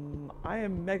 I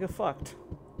am mega fucked.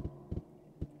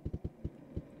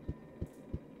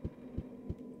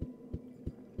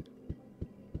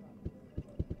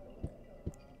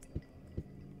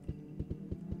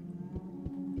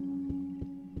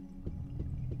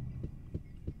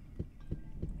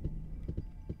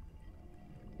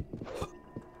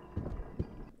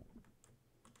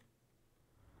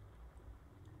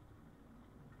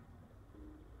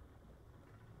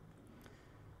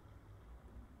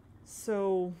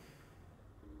 So,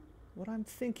 what I'm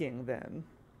thinking then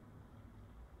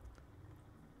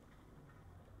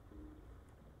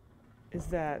is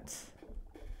that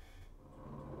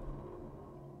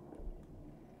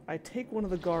I take one of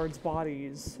the guards'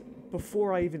 bodies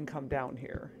before I even come down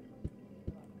here.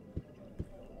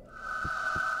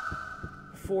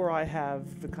 Before I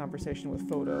have the conversation with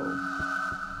Photo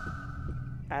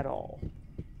at all.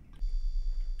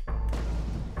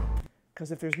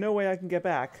 Because if there's no way I can get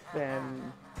back,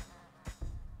 then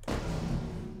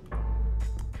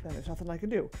there's nothing I can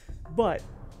do. But,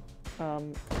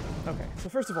 okay, so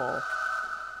first of all,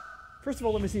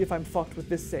 let me see if I'm fucked with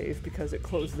this save because it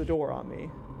closed the door on me.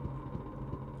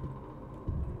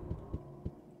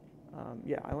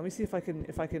 Yeah, let me see if I can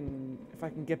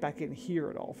get back in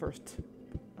here at all first.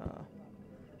 How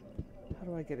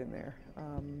do I get in there?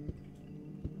 Or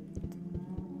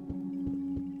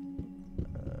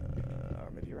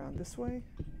maybe around this way?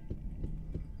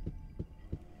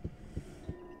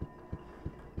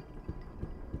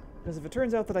 Because if it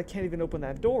turns out that I can't even open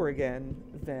that door again,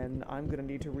 then I'm gonna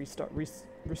need to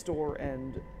restore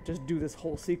and just do this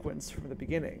whole sequence from the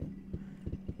beginning.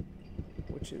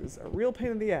 Which is a real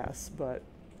pain in the ass, but...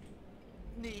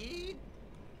 Need?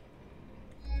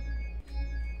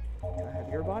 Can I have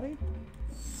your body?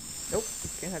 Nope,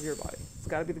 can't have your body. It's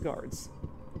gotta be the guards.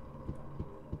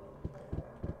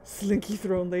 Slinky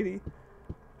throne lady?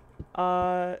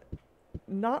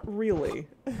 Not really.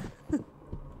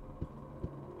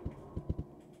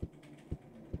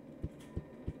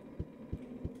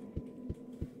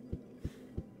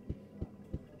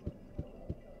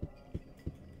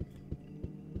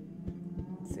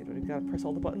 Let's see, do we gotta press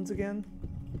all the buttons again?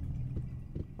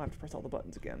 I have to press all the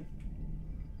buttons again.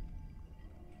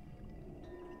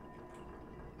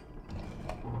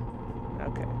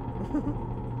 Okay.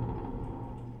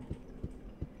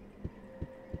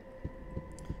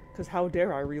 Because how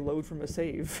dare I reload from a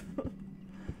save?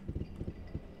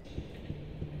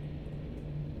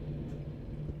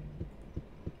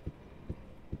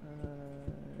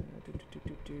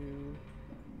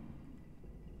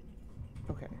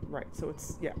 Okay, right, so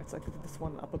it's, yeah, it's like this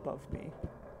one up above me.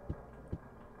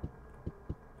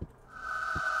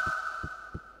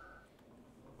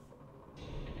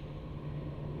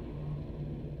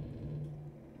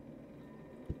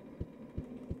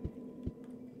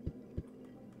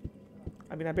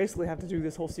 I mean, I basically have to do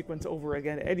this whole sequence over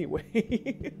again anyway.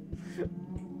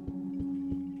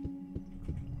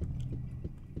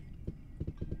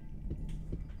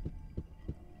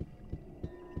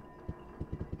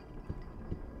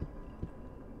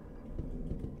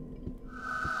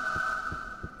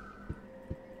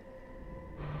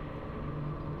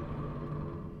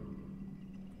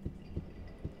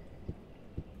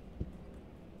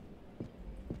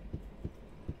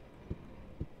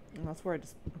 And that's where I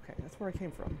just... Okay, that's where I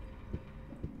came from.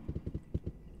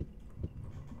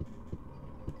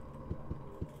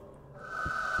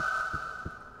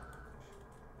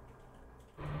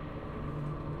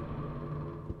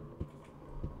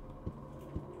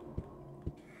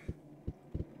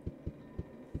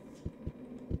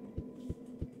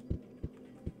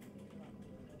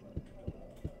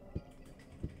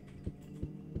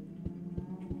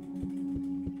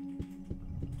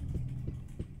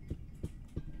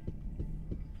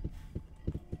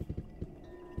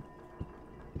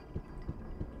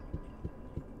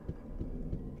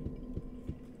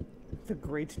 The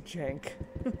great jank.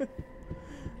 The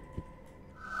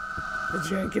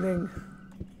jankening.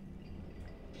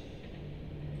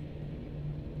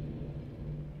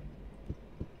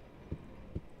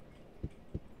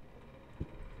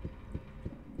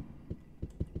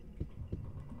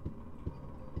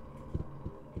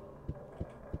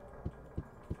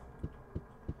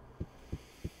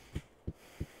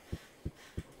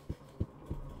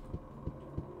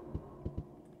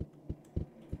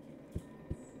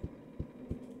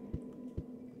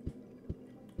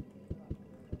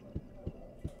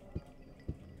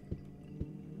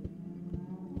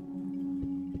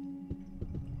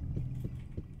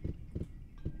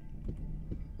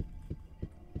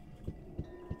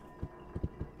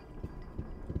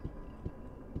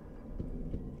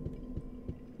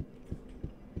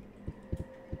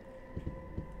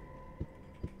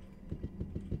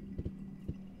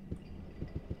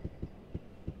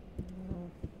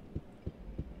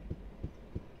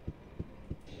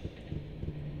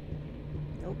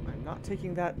 Nope, I'm not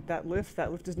taking that lift.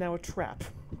 That lift is now a trap.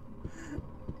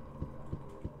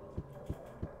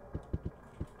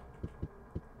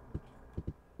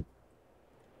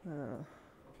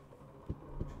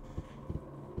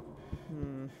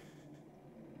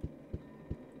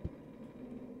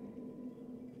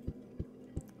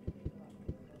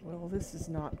 Well, this is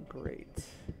not great.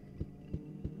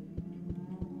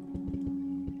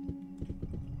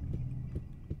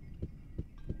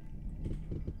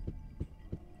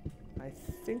 I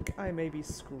think I may be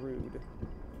screwed.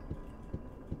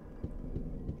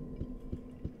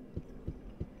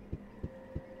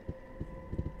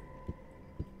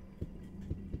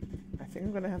 I think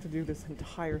I'm gonna have to do this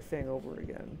entire thing over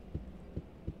again.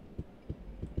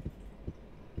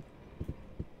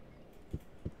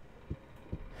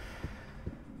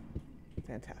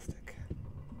 Fantastic.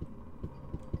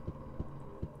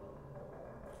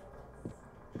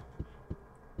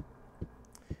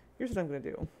 Here's what I'm gonna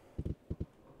do.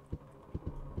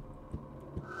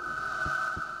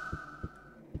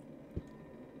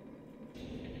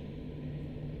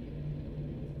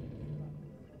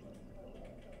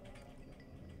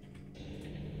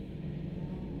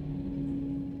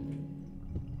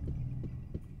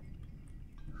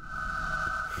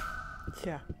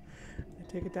 Yeah, I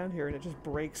take it down here and it just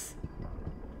breaks.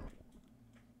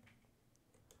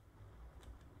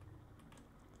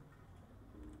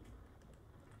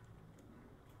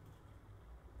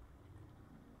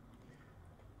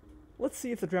 Let's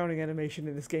see if the drowning animation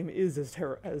in this game is as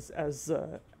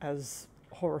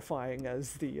horrifying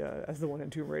as the one in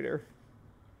Tomb Raider.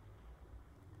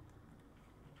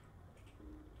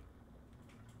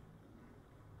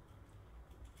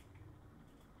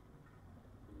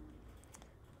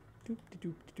 Doop de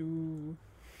doop de doo.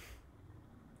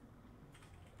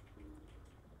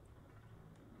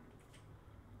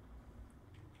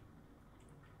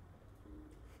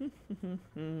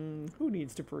 Who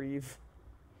needs to breathe?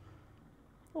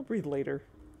 I'll breathe later.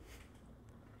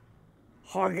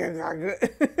 I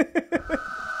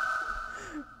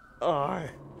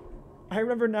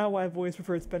remember now why I've always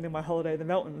preferred spending my holiday in the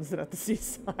mountains than at the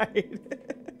seaside.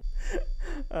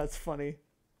 That's funny.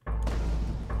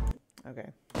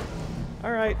 Okay.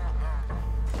 Alright.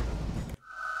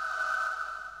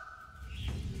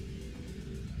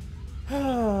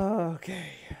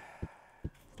 Okay.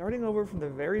 Starting over from the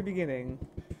very beginning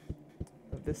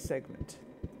of this segment.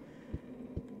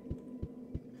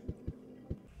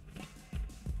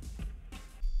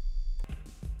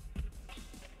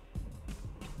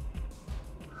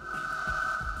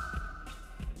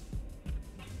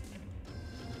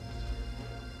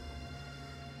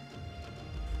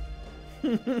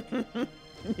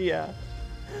 Yeah.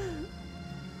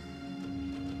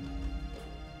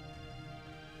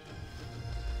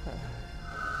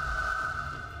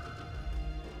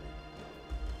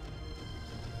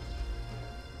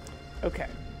 Okay.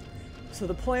 So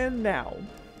the plan now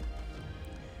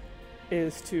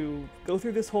is to go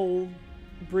through this whole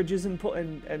bridges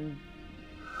and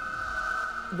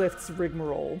lifts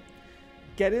rigmarole,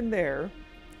 get in there,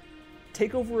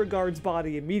 take over a guard's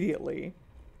body immediately,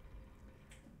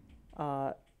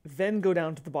 then go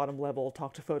down to the bottom level,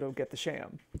 talk to Photo, get the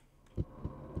sham.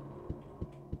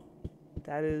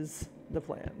 That is the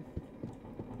plan.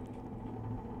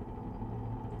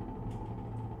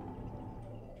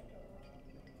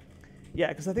 Yeah,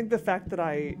 because I think the fact that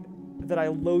I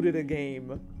loaded a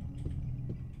game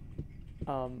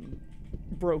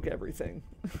broke everything.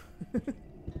 And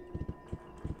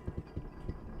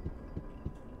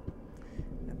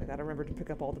I gotta remember to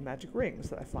pick up all the magic rings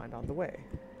that I find on the way.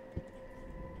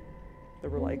 There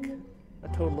were like a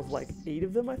total of like 8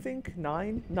 of them, I think.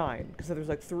 9? 9. Because there's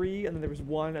like 3, and then there was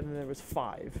 1, and then there was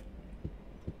 5.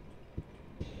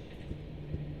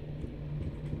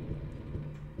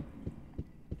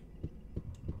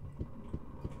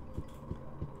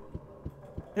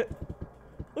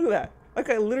 Look at that. That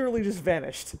guy literally just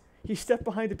vanished. He stepped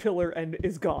behind a pillar and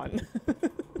is gone.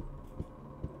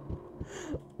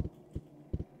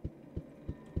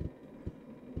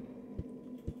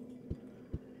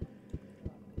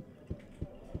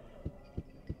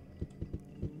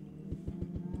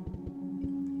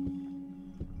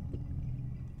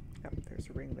 Yep, there's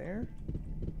a ring there.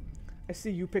 I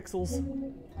see you, Pixels.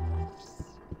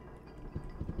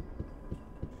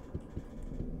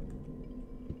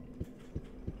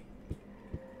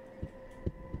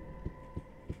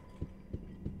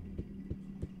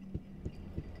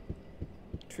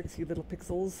 Tricksy little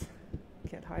pixels.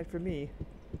 Can't hide from me.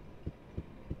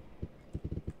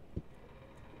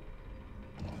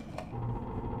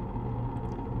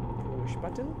 Push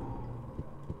button.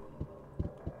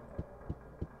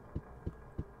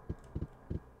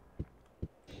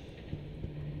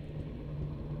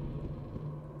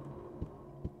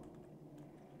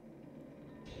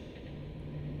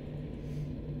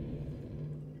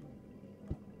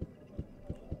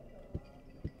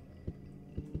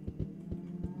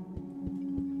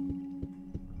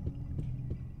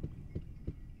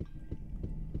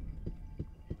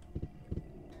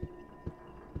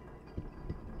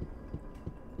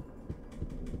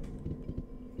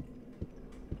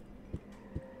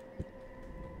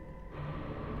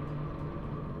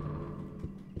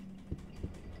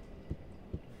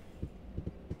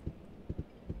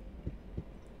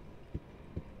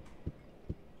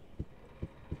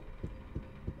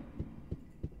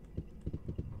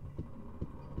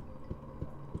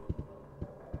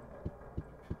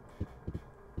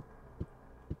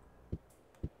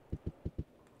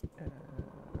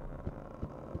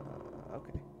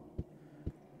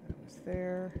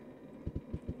 There.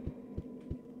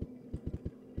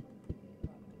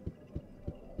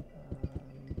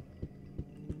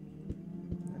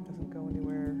 That doesn't go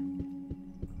anywhere.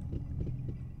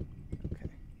 Okay.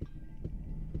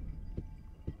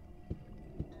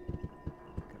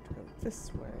 Got to go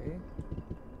this way.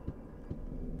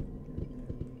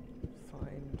 And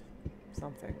find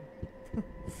something. Oh,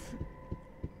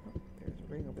 there's a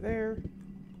ring over there.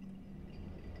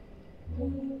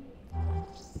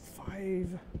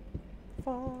 5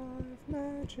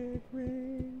 magic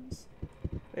rings.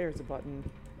 There's a button.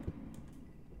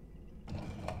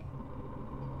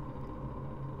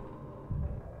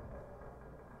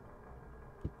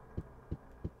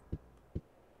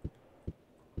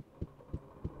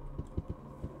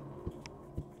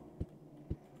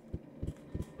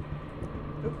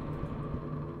 Oop.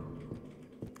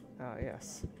 Ah,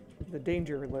 yes. The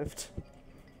danger lift.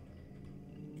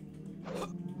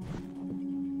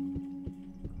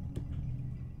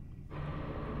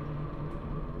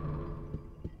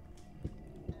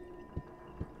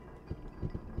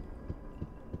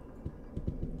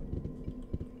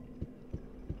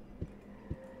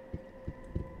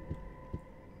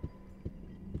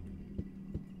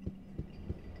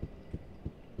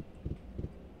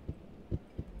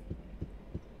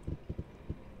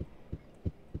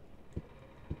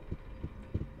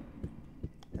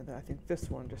 I think this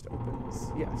one just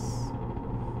opens, yes,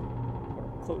 or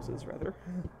closes rather.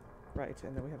 Right,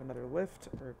 and then we have another lift,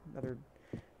 or another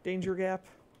danger gap.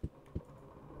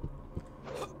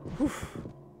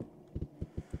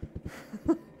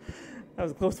 That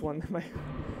was a close one.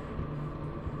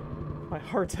 My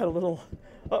heart had a little,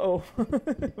 uh-oh,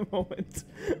 moment.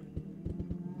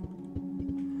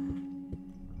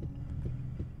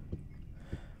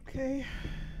 Okay.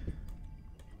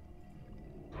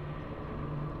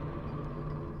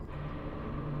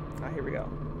 Here we go.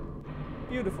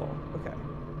 Beautiful. Okay.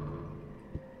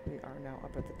 We are now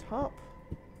up at the top.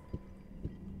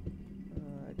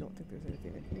 I don't think there's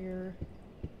anything in here.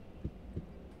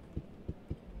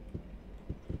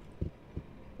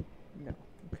 No.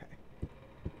 Okay.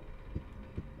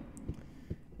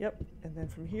 Yep. And then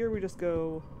from here we just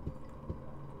go...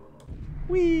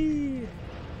 Whee!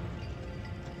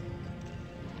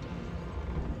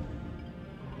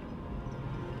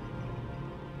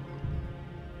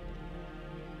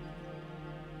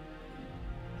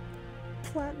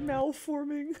 Plant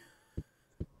malforming.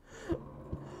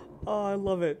 Oh, I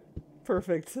love it.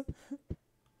 Perfect. It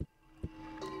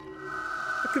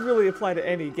could really apply to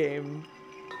any game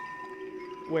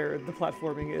where the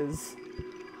platforming is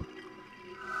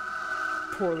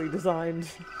poorly designed.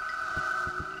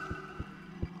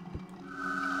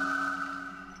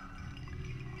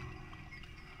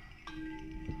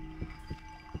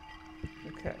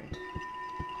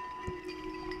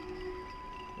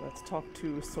 talk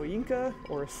to Soyinka,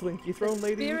 or Slinky The Throne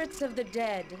Lady. spirits of the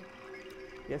dead.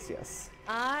 Yes, yes.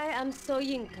 I am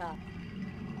Soyinka.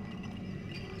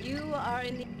 You are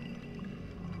in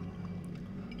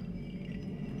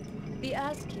the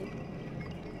Azki,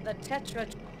 the Tetra,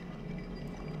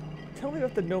 Tell me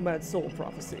about the Nomad Soul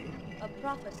prophecy. a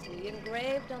prophecy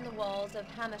engraved on the walls of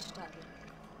Hammerstein,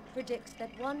 predicts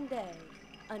that one day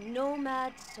a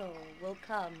nomad soul will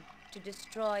come to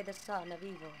destroy the son of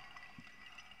evil.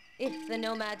 If the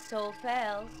nomad soul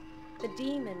fails, the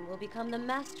demon will become the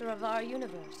master of our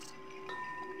universe.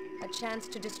 A chance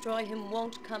to destroy him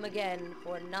won't come again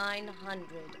for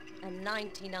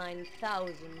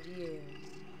 999,000 years.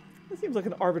 That seems like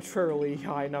an arbitrarily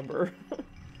high number.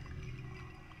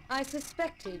 I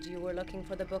suspected you were looking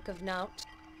for the Book of Naut.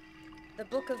 The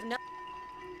Book of Naut...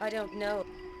 I don't know.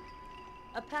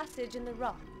 A passage in the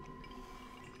rock.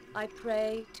 I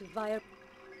pray to via...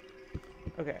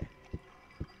 Okay.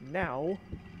 Now...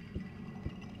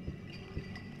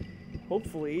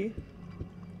 hopefully...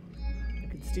 I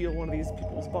can steal one of these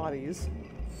people's bodies.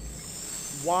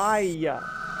 Why?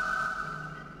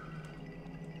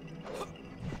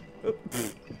 Oh,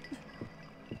 pfft.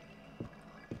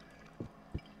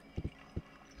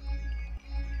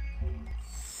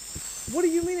 What do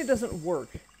you mean it doesn't work?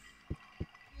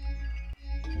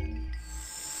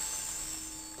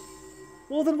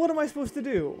 Well, then what am I supposed to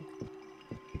do?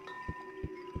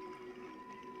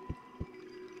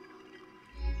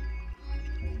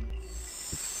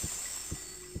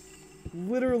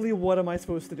 Literally, what am I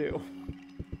supposed to do?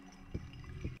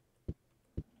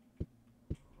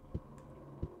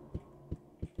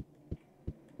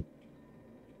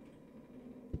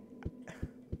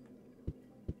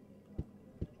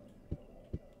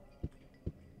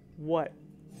 What?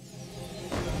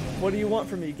 What do you want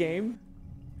from me, game?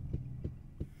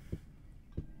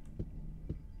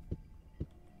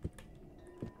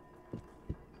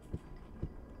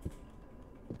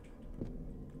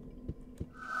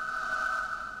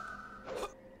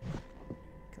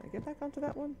 Can I get back onto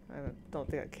that one? I don't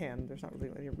think I can. There's not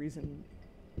really any reason.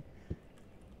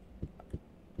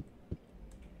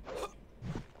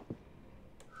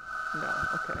 No,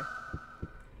 okay.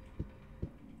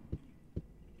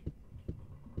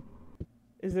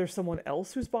 Is there someone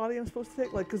else whose body I'm supposed to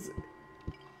take? Like, cause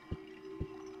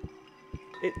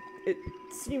it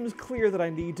seems clear that I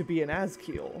need to be an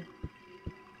Azkeel,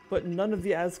 but none of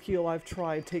the Azkeel I've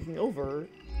tried taking over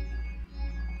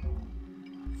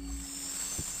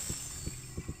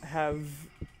have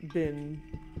been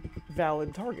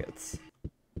valid targets.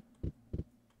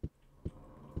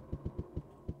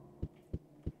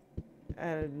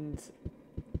 And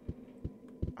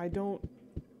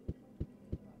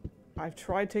I've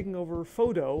tried taking over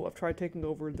Photo, I've tried taking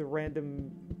over the random,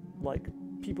 like,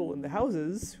 people in the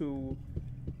houses who,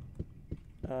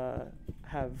 who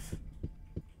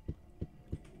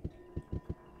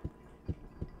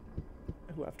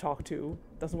I've talked to.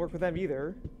 Doesn't work with them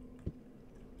either.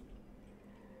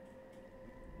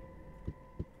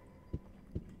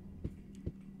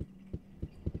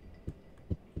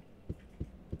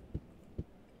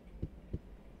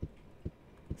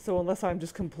 So unless I'm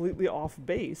just completely off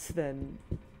base, then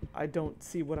I don't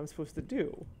see what I'm supposed to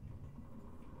do.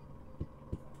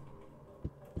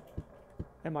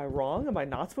 Am I wrong? Am I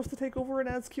not supposed to take over an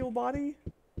Azkeel body?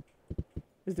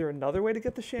 Is there another way to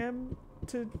get the Sham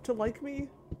to like me?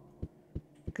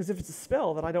 Because if it's a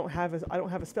spell, then I don't have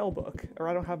a spell book, or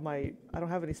I don't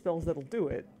have any spells that'll do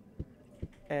it,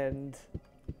 and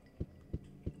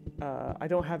I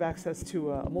don't have access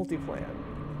to a multi-plan.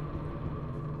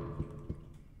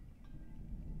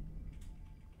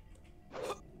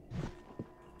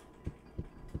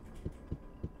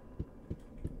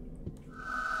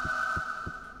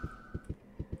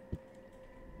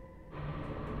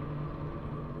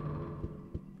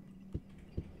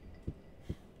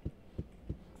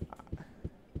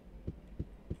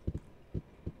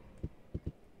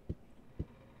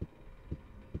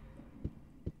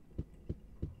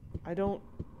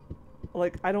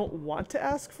 I don't want to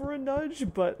ask for a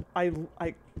nudge, but I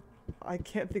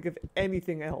can't think of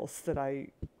anything else that I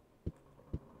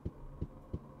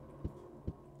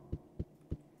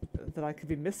could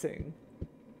be missing.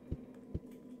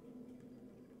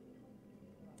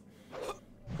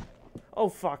 Oh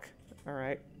fuck.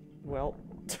 Alright. Well,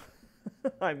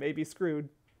 I may be screwed.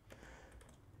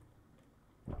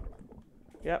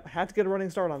 Yep, had to get a running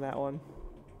start on that one.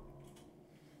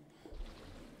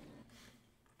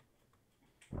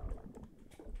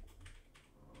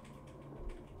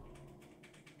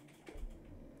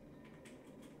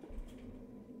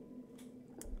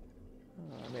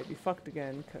 Maybe fucked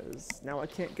again, because now I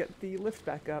can't get the lift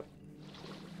back up.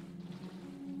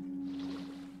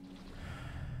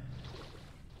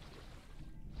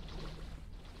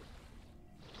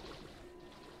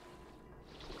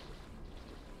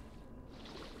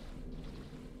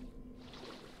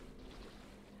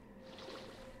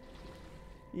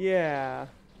 Yeah.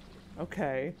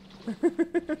 Okay.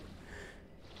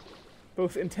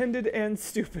 Both intended and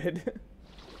stupid.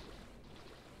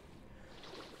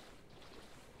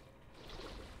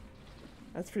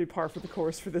 That's pretty par for the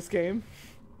course for this game.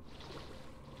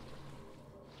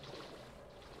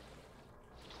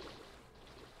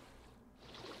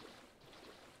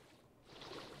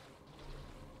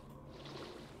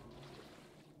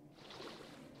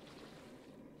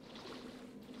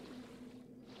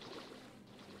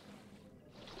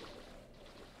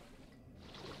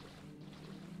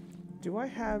 Do I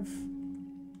have...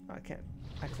 I can't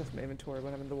access my inventory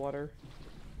when I'm in the water.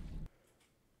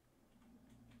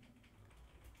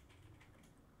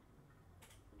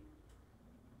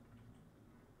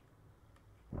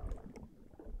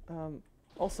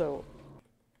 Also,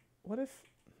 what if...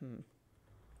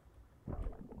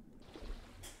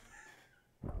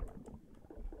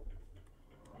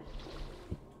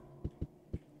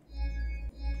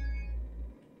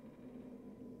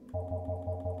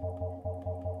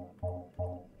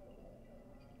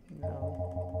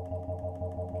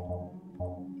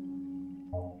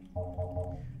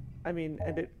 I mean,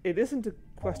 and it isn't a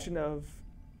question of...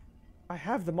 I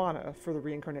have the mana for the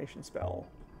reincarnation spell.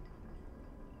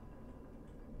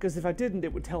 Because if I didn't,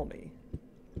 it would tell me.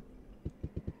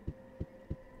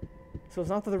 So it's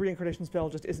not that the reincarnation spell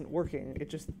just isn't working,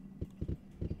 it's just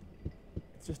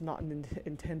not an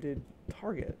intended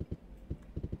target.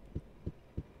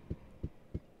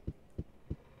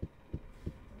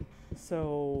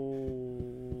 So...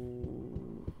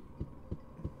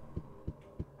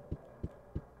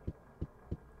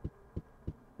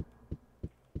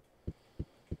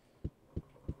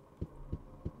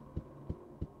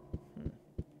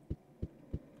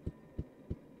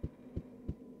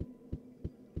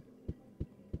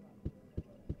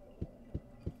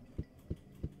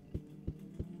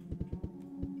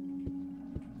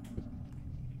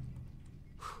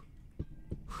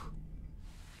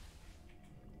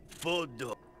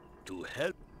 Photo to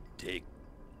help take.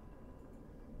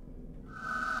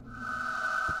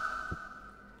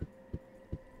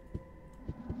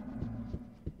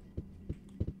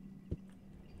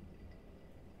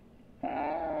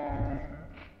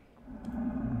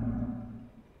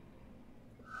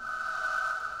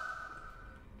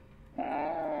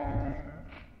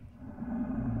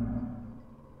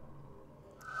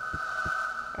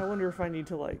 I wonder if I need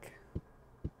to, like...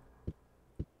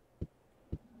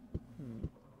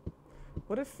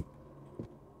 What if...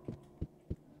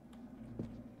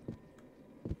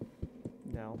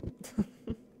 No.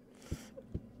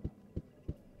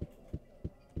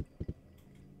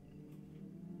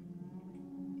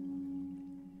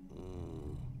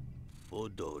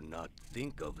 Photo not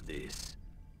think of this.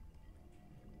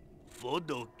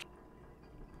 Photo.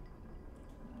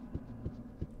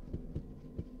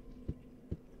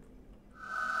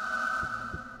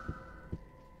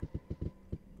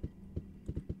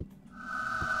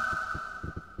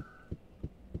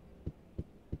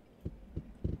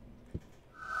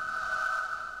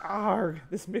 Arg,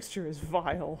 this mixture is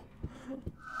vile.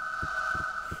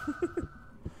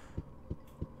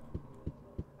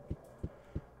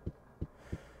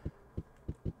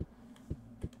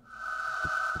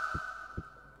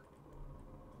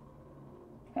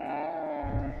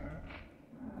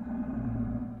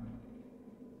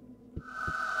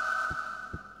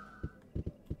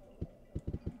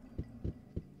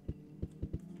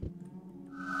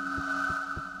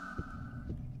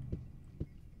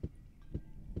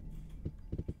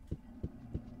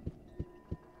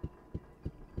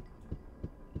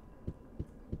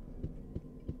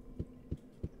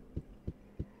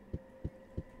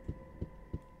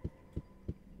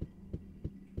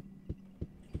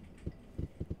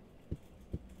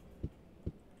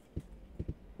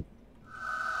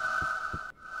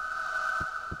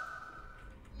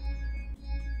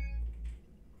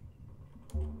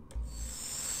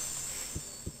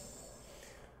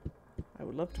 I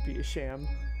would love to be a sham.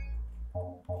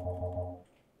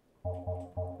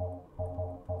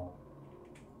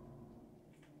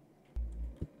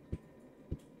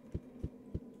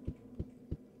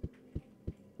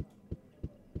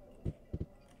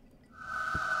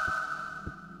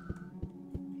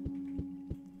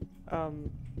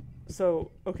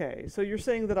 So, okay, so you're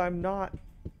saying that I'm not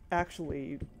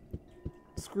actually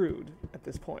screwed at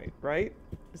this point, right?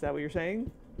 Is that what you're saying?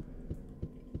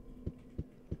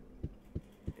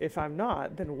 If I'm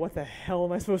not, then what the hell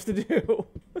am I supposed to do?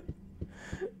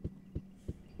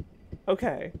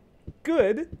 Okay.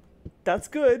 Good. That's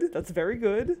good. That's very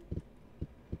good.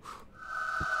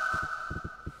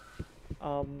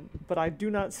 But I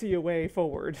do not see a way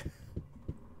forward.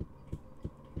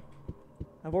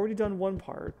 I've already done one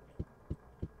part.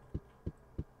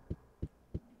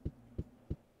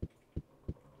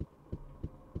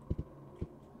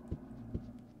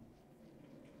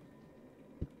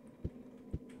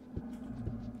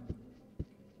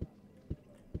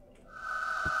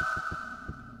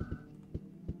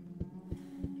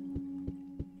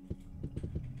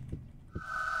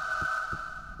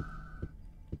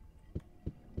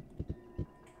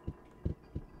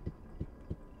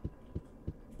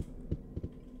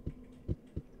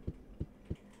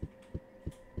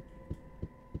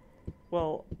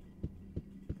 Well,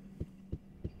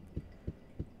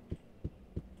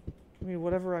 I mean,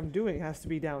 whatever I'm doing has to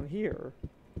be down here,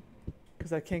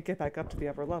 because I can't get back up to the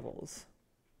upper levels.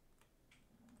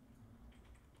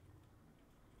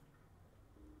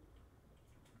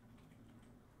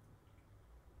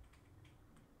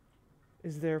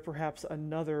 Is there perhaps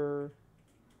another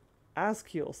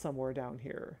Azkeel somewhere down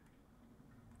here?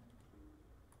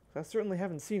 I certainly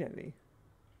haven't seen any.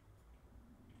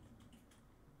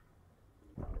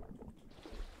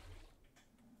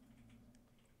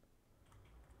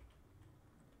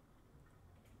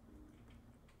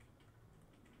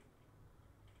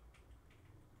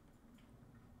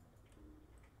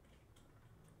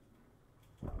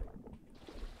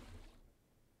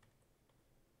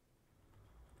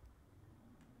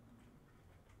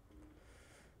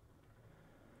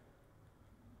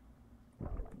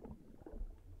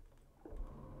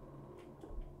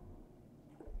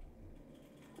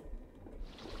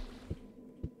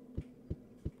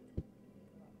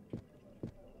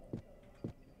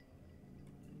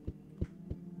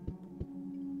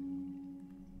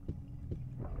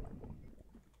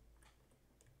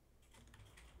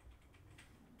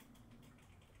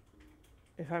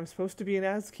 If I'm supposed to be an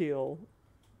Azkeel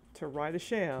to ride a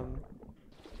sham,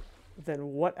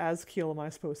 then what Azkeel am I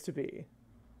supposed to be?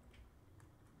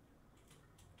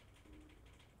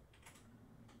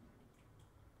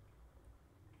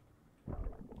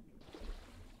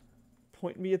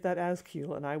 Point me at that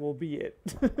Azkeel and I will be it.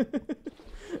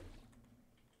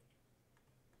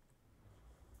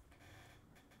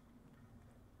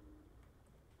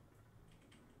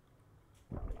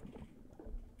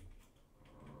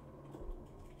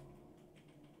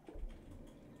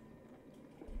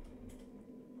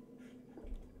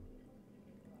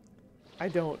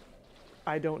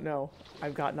 I don't know.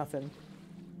 I've got nothing.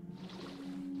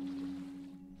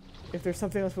 If there's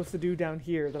something I'm supposed to do down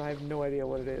here, then I have no idea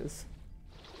what it is.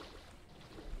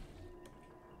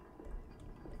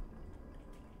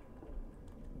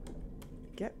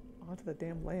 Get onto the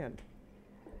damn land.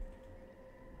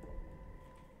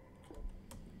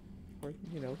 Or,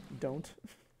 you know, don't.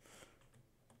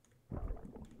 Oh,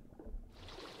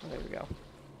 there we go.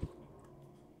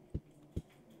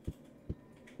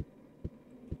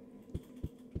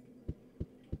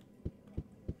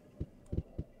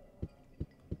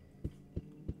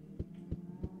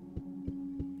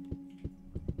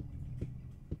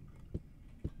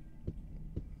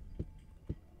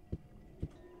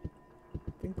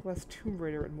 Less Tomb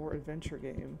Raider and more adventure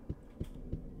game.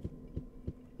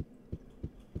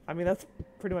 I mean, that's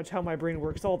pretty much how my brain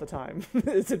works all the time.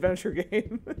 It's adventure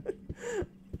game.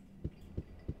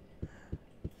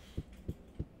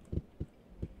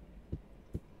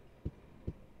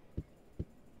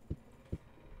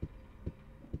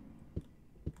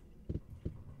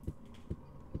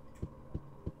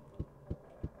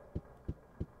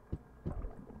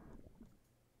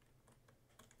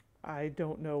 I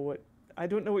don't know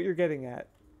what you're getting at.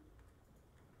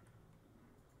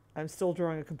 I'm still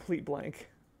drawing a complete blank.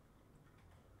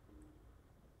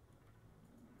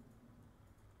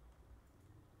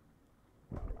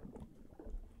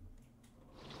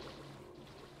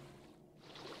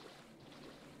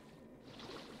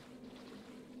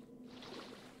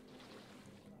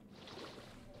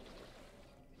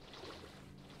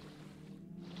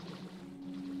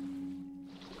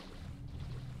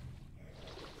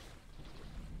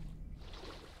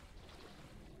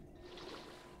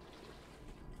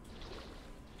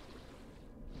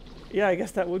 Yeah, I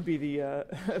guess that would be the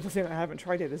thing I haven't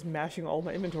tried yet, is mashing all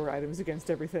my inventory items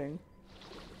against everything.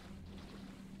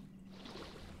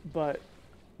 But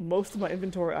most of my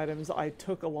inventory items I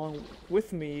took along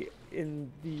with me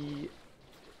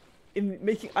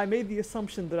I made the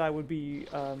assumption that I would be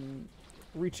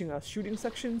reaching a shooting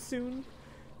section soon,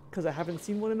 because I haven't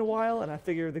seen one in a while, and I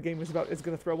figure the game is going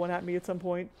to throw one at me at some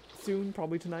point soon,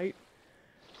 probably tonight.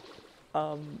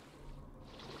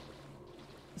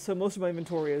 So most of my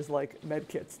inventory is like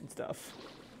medkits and stuff.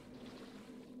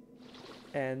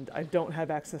 And I don't have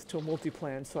access to a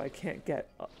multi-plan, so I can't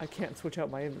switch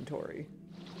out my inventory.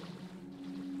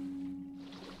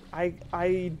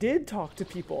 I did talk to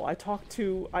people. I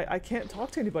can't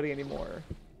talk to anybody anymore.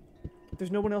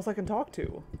 There's no one else I can talk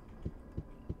to.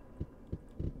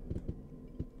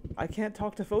 I can't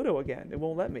talk to Photo again. It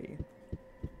won't let me.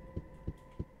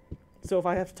 So if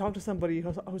I have to talk to somebody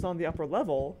who's on the upper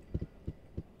level,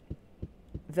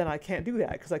 then I can't do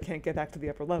that because I can't get back to the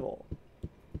upper level.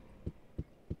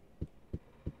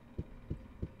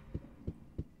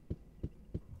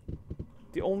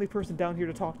 The only person down here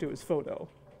to talk to is Photo.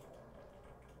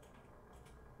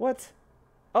 What?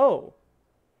 Oh.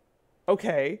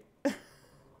 Okay.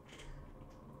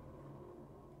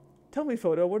 Tell me,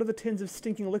 Photo, what are the tins of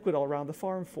stinking liquid all around the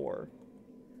farm for?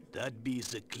 That be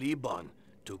the Klebon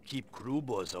to keep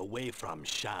Krubos away from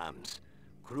shams.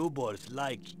 Krubos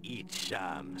like eat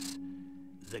shams.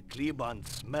 The Klebon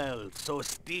smell so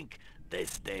stink they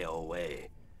stay away.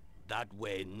 That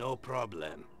way no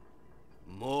problem.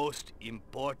 Most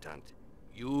important,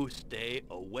 you stay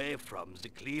away from the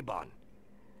Klebon.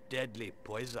 Deadly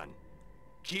poison.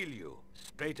 Kill you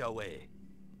straight away.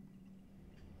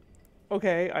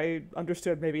 Okay, I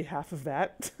understood maybe half of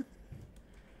that.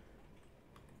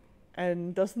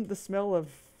 And doesn't the smell of,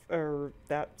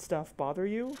 that stuff bother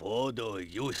you? Fodo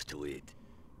used to it.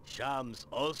 Shams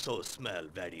also smell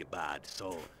very bad,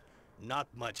 so not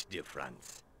much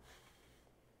difference.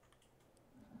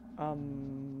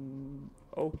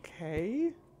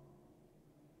 Okay.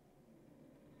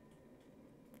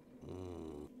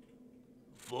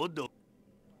 Fodo.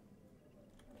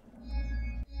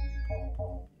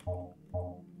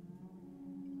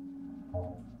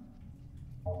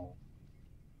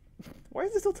 Why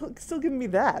is it still giving me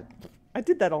that? I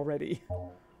did that already.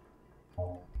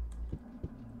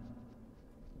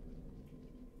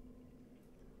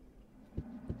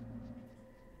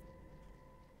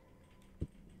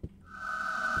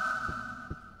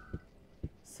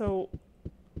 So,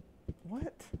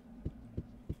 what?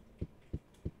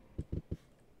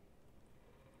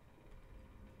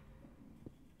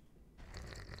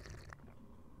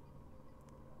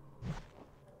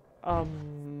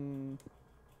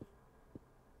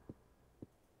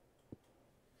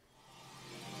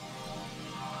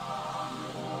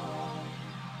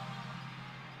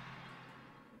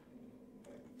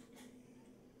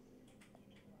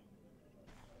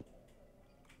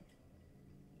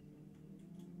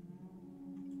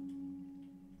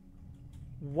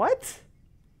 What?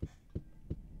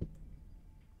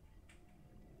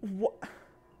 What?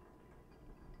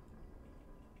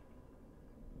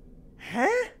 Huh?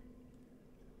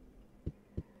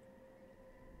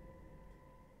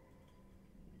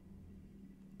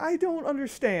 I don't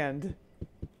understand.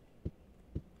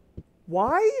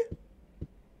 Why?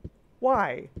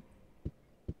 Why?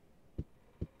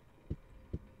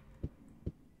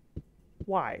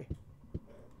 Why?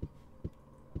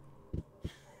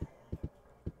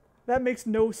 That makes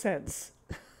no sense.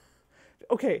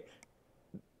 Okay,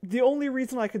 the only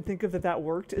reason I can think of that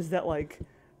worked is that, like...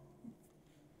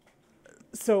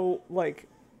 So, like...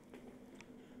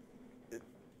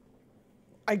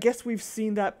 I guess we've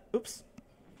seen that... Oops.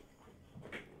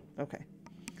 Okay.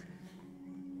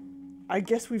 I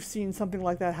guess we've seen something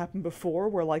like that happen before,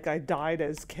 where, like, I died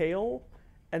as Kale,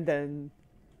 and then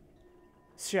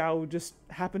Xiao just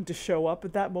happened to show up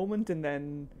at that moment, and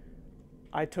then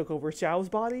I took over Xiao's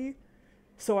body.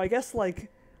 So I guess,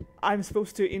 like, I'm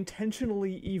supposed to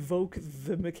intentionally evoke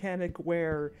the mechanic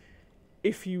where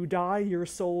if you die, your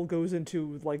soul goes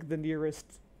into, like, the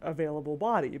nearest available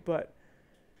body, but...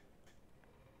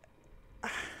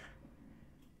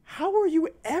 How are you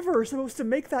ever supposed to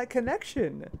make that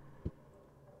connection?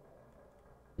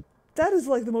 That is,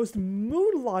 like, the most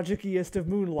moon logic-iest of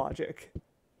moon logic.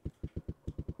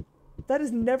 That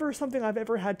is never something I've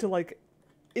ever had to, like,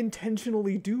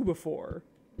 intentionally do before.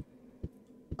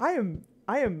 I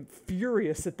am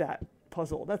furious at that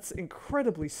puzzle. That's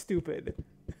incredibly stupid.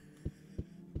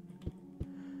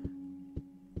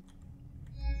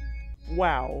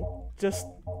 Wow. Just,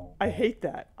 I hate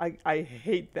that. I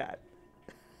hate that.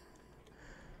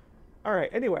 Alright,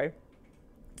 anyway.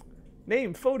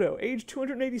 Name, photo, age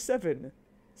 287.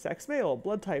 Sex male,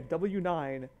 blood type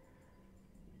W9.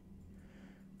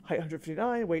 Height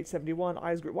 159, weight 71,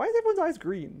 eyes green. Why is everyone's eyes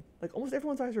green? Like, almost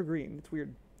everyone's eyes are green. It's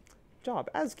weird.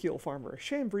 Job, Azkiel farmer,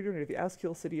 sham breeder near the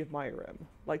Azkiel city of Myrem.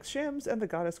 Likes shams and the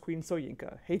goddess queen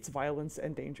Soyinka. Hates violence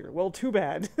and danger. Well, too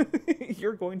bad.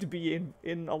 You're going to be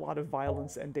in a lot of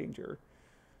violence and danger.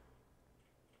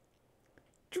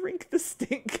 Drink the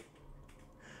stink.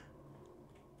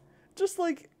 Just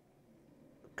like...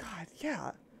 God,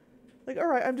 yeah. Like,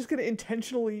 alright, I'm just gonna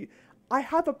intentionally... I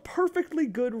have a perfectly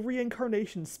good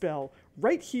reincarnation spell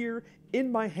right here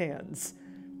in my hands.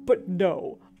 But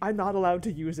no, I'm not allowed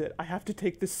to use it. I have to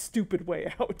take this stupid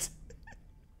way out.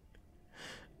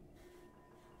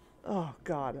 Oh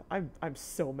god, I'm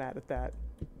so mad at that.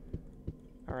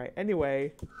 Alright,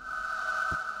 anyway.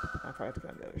 I probably have to go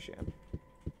on the other sham.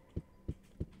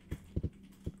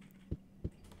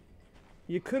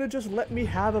 You could have just let me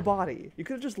have a body. You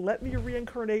could have just let me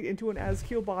reincarnate into an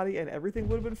Azkiel body and everything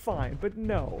would have been fine, but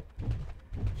no.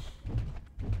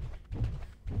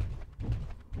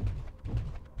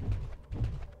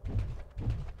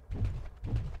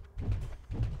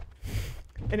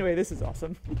 Anyway, this is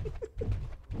awesome.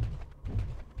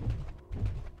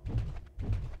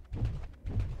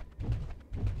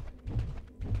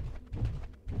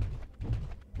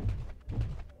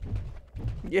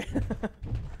 Yeah.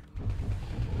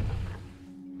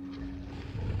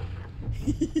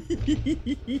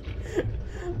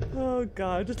 Oh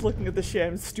god, just looking at the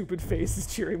sham's stupid face is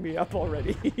cheering me up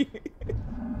already.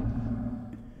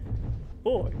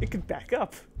 Oh, it can back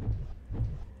up.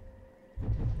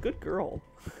 Good girl.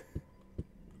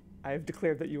 I have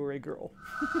declared that you are a girl.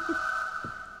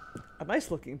 A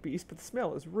nice looking beast, but the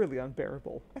smell is really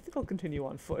unbearable. I think I'll continue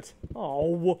on foot.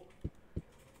 Oh.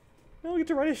 I only get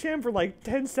to ride a sham for like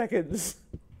 10 seconds.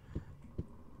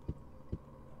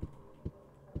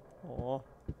 Aw.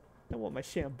 I want my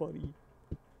sham buddy.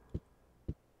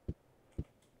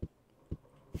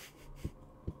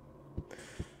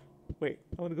 Wait,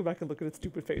 I want to go back and look at its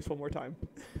stupid face one more time.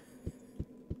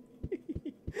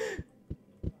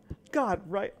 God,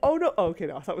 right. Oh no. Oh, okay,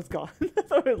 no, I thought it was gone. I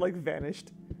thought it like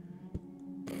vanished.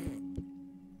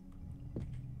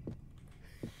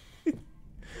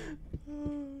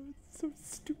 Oh, it's so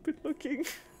stupid looking.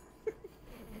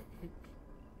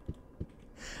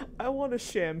 I want a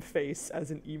sham face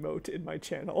as an emote in my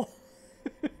channel.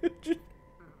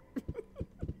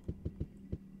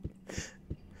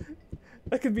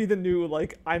 That could be the new,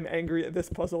 like, I'm angry at this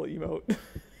puzzle emote.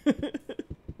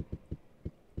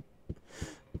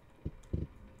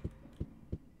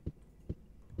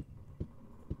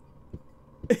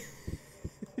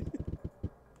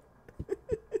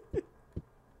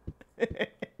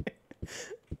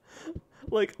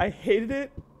 Like, I hated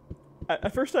it.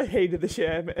 At first I hated the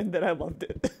sham, and then I loved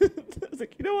it. I was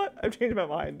like, you know what? I've changed my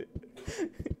mind.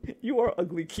 You are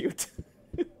ugly cute.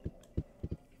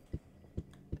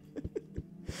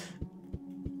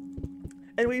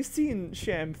 And we've seen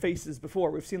sham faces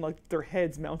before. We've seen, like, their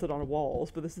heads mounted on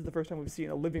walls, but this is the first time we've seen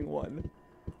a living one.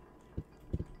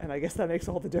 And I guess that makes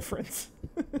all the difference.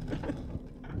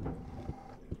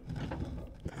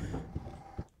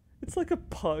 It's like a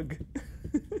pug.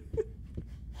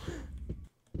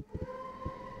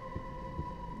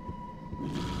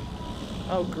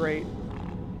 Oh, great.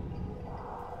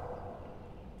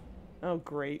 Oh,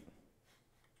 great.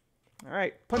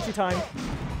 Alright, punchy time.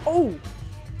 Oh!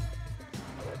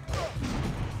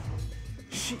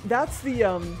 That's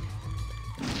the,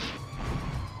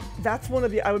 that's one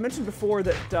of the, I mentioned before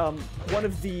that, one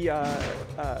of the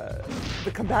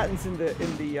combatants in the,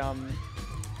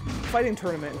 fighting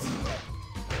tournament,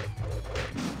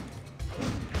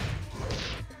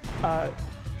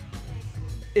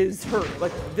 is her.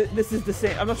 Like, this is the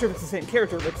same, I'm not sure if it's the same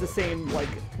character, but it's the same, like,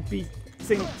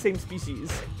 same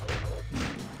species.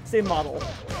 Same model.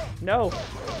 No.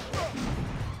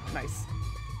 Nice.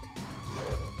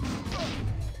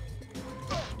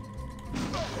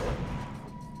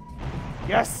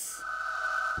 Yes!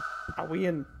 Are we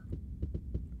in?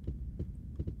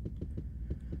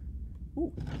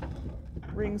 Ooh.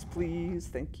 Rings, please.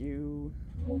 Thank you.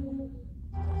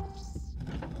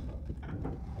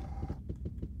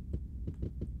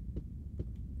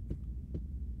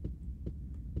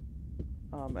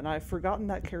 And I've forgotten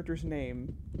that character's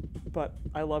name, but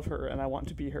I love her and I want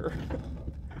to be her.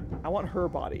 I want her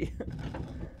body.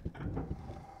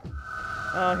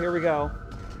 Oh, here we go.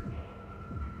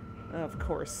 Of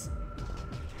course.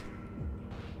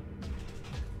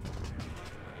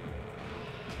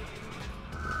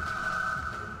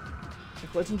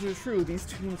 If legends are true, these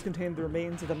tombs contain the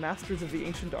remains of the masters of the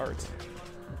ancient art.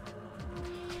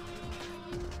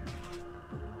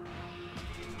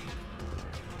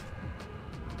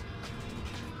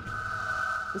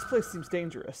 This place seems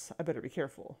dangerous. I better be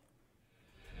careful.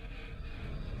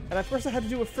 And of course I had to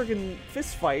do a friggin'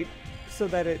 fist fight so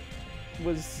that it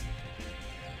was...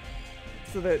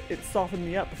 so that it softened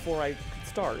me up before I could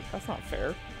start. That's not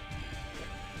fair.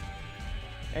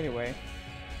 Anyway.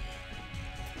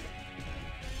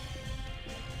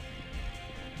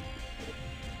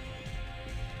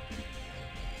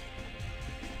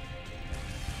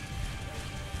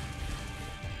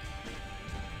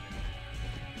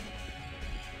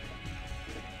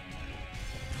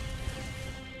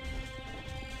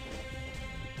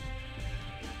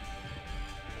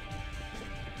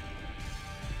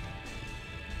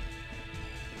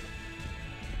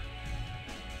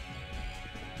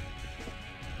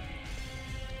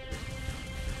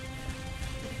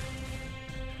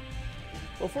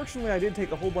 Well, fortunately I did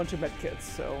take a whole bunch of medkits,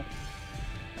 so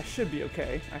I should be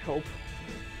okay, I hope.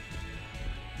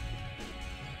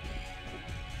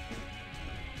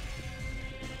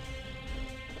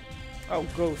 Oh,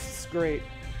 ghosts, great.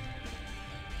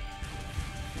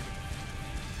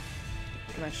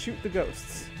 Can I shoot the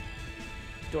ghosts?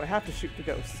 Do I have to shoot the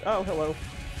ghosts? Oh, hello.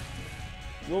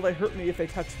 Will they hurt me if they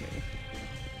touch me?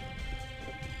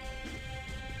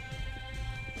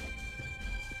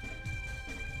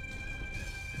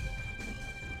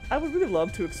 I would really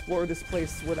love to explore this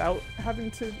place without having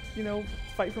to, you know,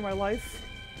 fight for my life.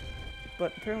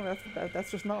 But apparently that's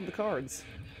just not in the cards.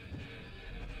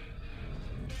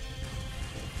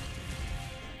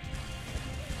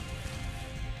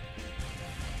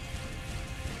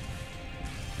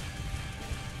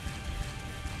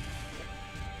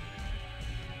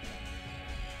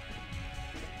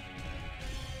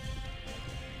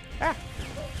 Ah!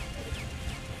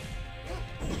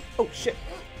 Oh shit!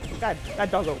 God, that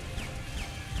doggo.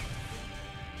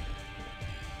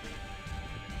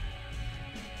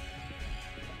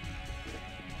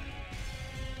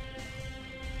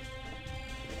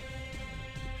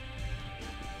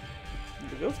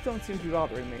 The ghosts don't seem to be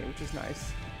bothering me, which is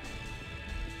nice.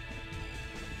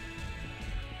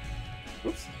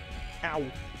 Oops. Ow.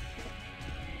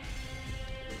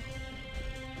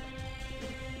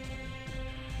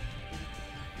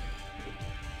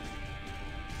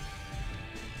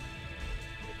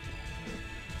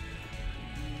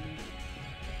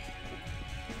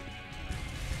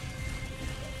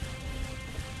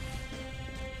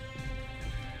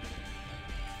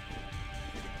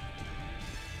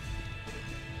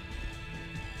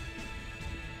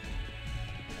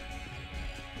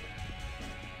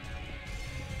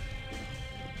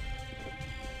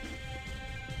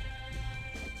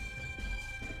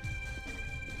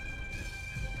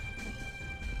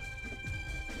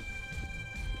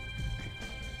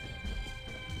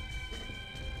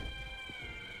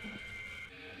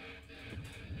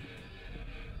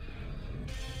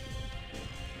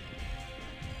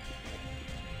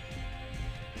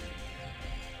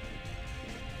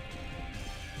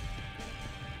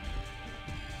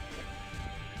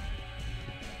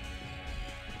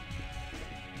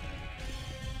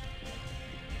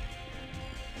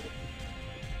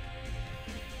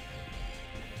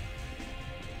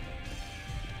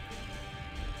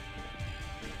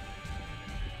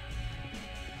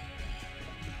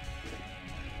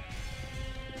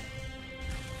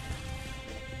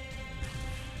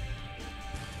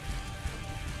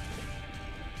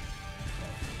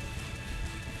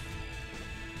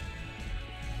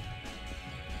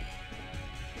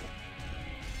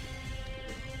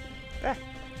 Ah!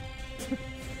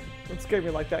 Don't scare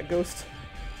me like that, ghost.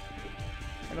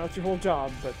 I know it's your whole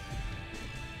job, but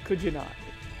could you not?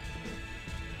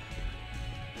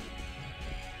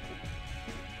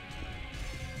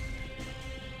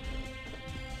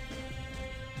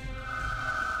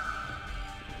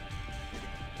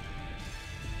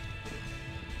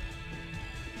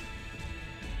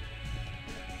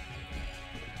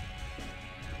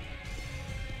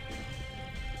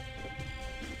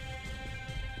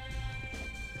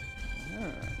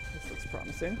 This looks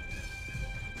promising.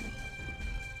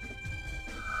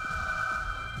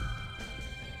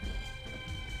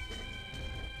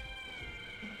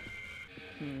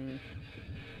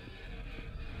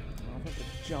 I'll have to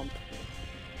jump.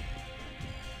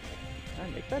 Can I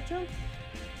make that jump?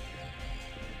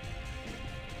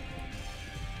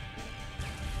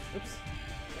 Oops.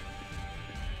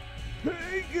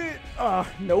 Hey, good.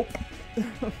 Nope.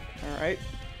 Alright.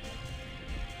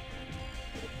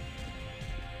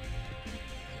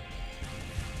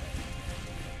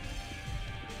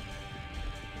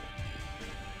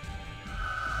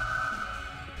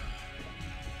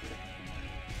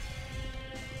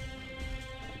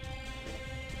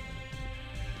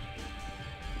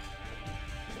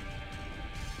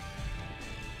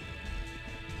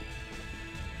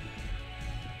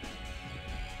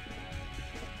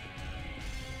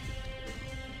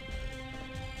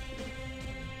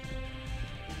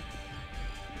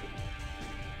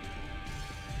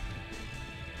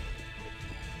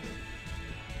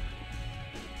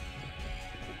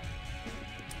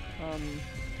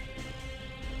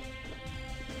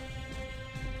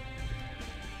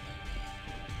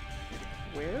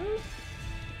 Where?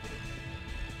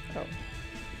 Oh.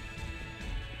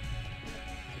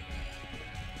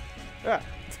 Ah!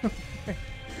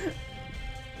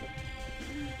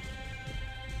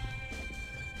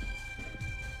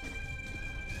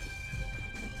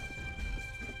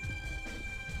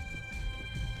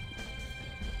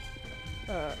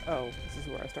 Oh, this is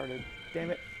where I started.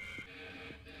 Damn it.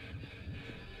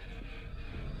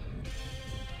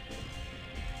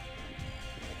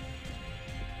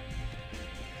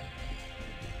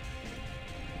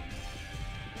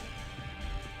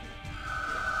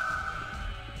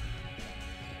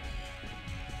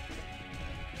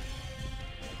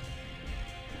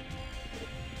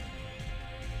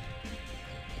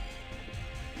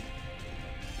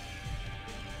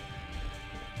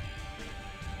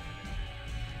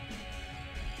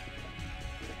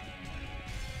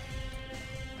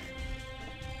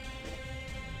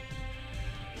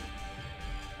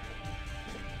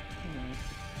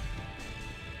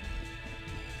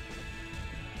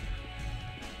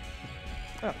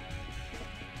 Oh.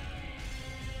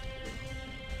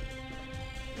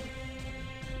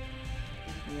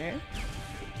 Yeah.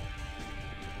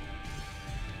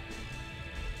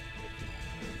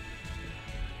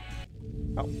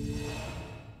 Oh.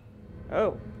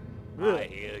 Oh. I Ugh.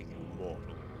 hear you, mortal.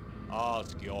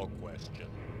 Ask your question.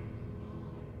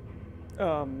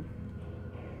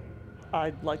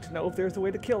 I'd like to know if there's a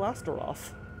way to kill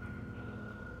Astaroth.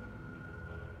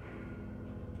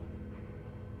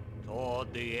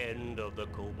 Toward the end of the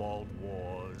Cobalt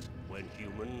Wars, when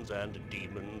humans and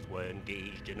demons were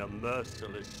engaged in a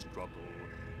merciless struggle,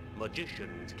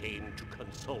 magicians came to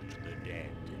consult the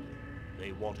dead.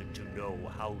 They wanted to know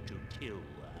how to kill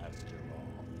Astaroth.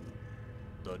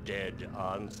 The dead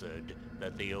answered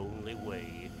that the only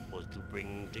way was to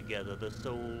bring together the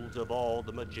souls of all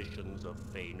the magicians of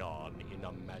Phanon in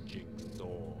a magic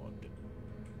sword.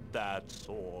 That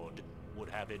sword would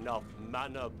have enough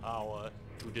mana power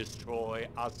to destroy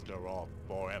Astaroth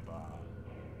forever.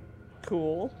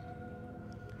 Cool.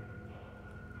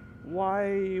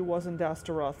 Why wasn't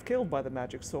Astaroth killed by the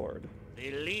magic sword?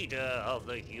 The leader of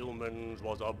the humans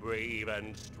was a brave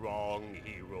and strong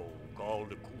hero called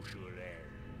Kushulen.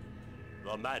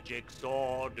 The magic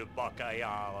sword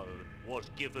Bakayal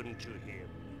was given to him.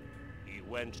 He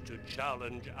went to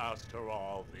challenge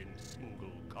Astaroth in single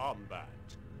combat.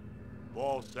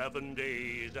 For 7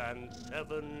 days and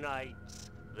 7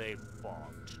 nights, they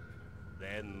fought.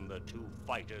 Then the two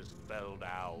fighters fell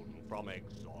down from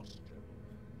exhaustion.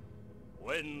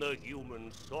 When the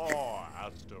humans saw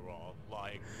Astaroth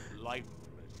like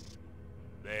lifeless,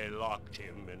 they locked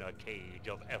him in a cage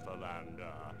of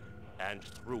Etherlander and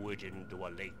threw it into a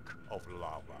lake of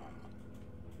lava.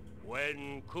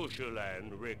 When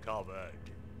Kushulen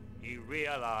recovered, he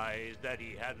realized that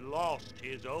he had lost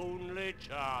his only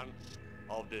chance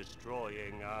of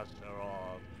destroying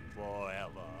Astaroth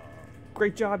forever.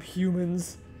 Great job,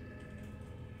 humans.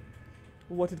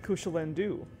 What did Kushulen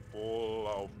do? Full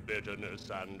of bitterness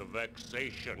and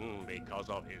vexation because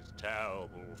of his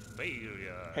terrible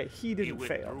failure, Hey, he didn't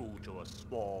fail. withdrew to a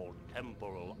small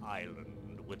temporal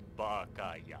island with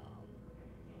Bakaya.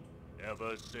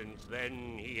 Ever since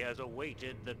then, he has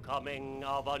awaited the coming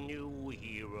of a new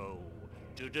hero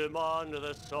to demand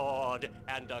the sword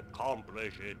and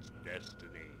accomplish its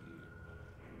destiny.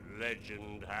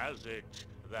 Legend has it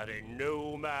that a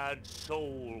nomad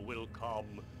soul will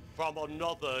come from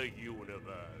another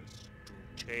universe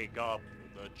to take up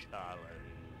the challenge.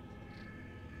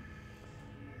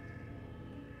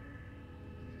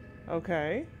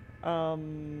 Okay.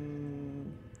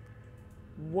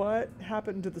 What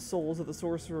happened to the souls of the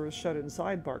sorcerers shut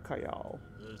inside Bar Kayal?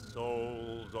 The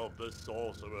souls of the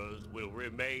sorcerers will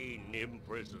remain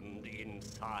imprisoned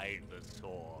inside the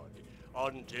sword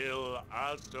until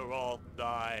Astaroth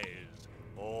dies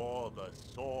or the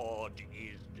sword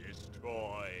is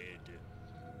destroyed.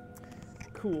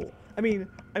 Cool. I mean,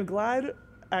 I'm glad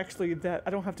actually that I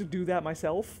don't have to do that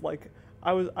myself. Like,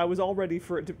 I was all ready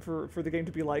for it to, for the game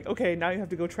to be like, okay, now you have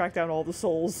to go track down all the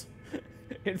souls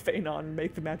in Phanon and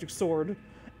make the magic sword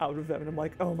out of them. And I'm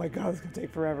like, oh my god, it's gonna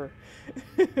take forever.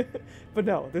 But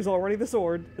no, there's already the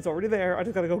sword. It's already there. I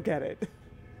just gotta go get it.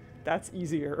 That's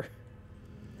easier.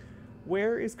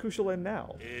 Where is Kushulen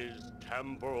now? His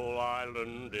temporal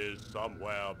island is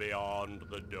somewhere beyond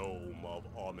the dome of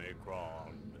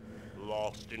Omikron,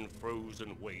 lost in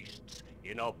frozen wastes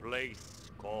in a place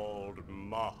called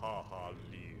Mahahalil.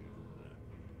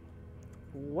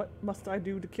 What must I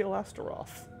do to kill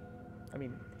Astaroth? I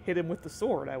mean, hit him with the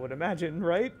sword, I would imagine,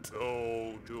 right?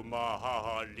 Go to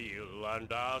Mahahalil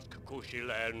and ask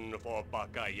Kushilen for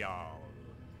Bakayal.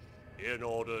 In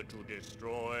order to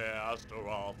destroy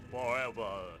Astaroth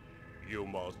forever, you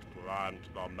must plant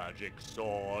the magic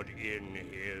sword in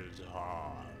his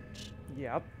heart.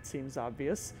 Yep, seems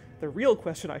obvious. The real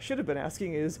question I should have been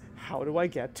asking is, how do I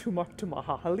get to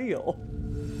Mahahalil?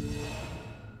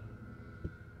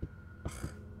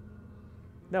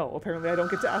 No, apparently I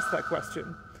don't get to ask that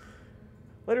question.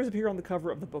 Letters appear on the cover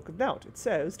of the Book of Nout. It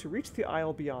says, to reach the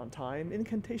Isle Beyond Time,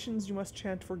 incantations you must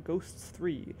chant for Ghosts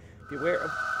 3. Beware of...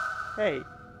 Hey.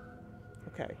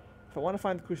 Okay. If I want to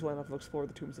find the crucial enough, I'll explore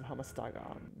the tombs of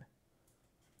Hamastagan.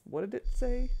 What did it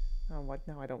say? Oh, what?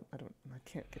 No, I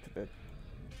can't get to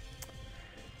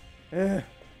the...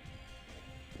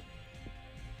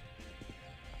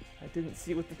 I didn't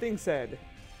see what the thing said.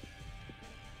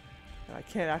 And I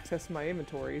can't access my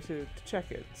inventory to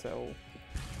check it, so...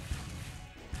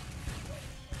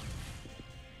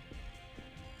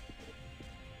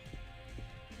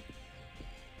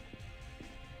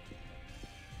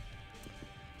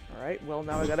 Alright, well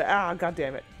now I gotta... Ah, god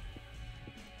damn it.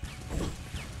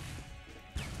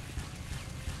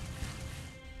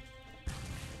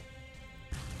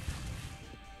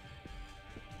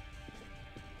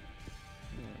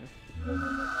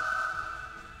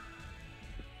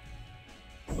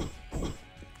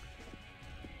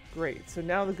 Great, so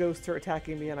now the ghosts are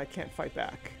attacking me and I can't fight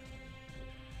back.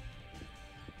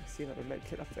 I see another med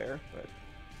kit up there, but...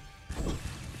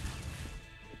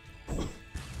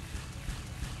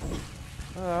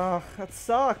 Ugh, that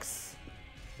sucks!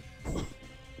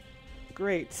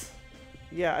 Great.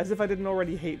 Yeah, as if I didn't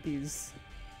already hate these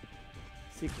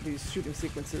shooting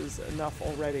sequences enough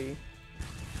already.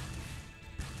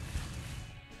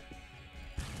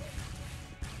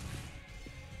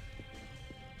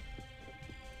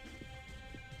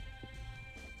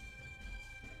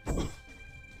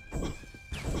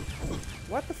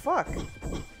 What the fuck?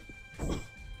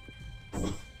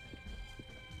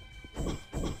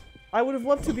 I would have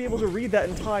loved to be able to read that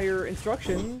entire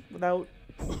instruction without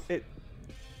it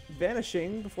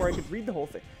vanishing before I could read the whole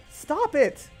thing. Stop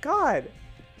it! God!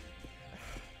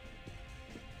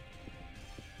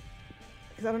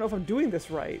 Because I don't know if I'm doing this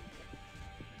right.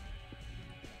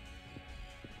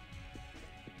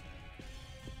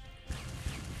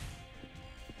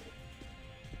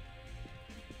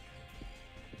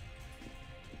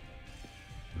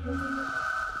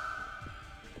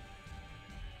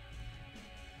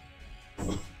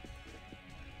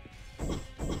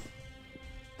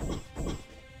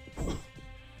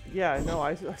 Yeah, no,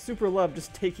 I super love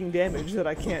just taking damage that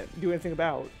I can't do anything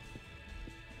about.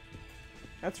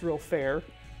 That's real fair.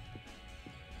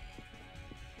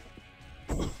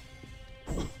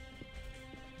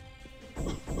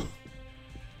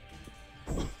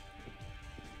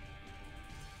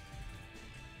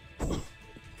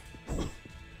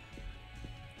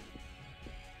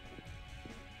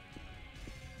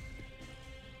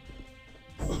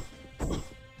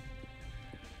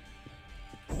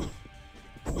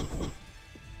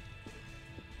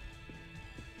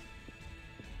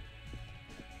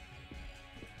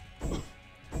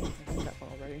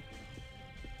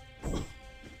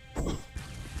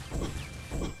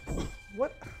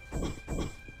 What?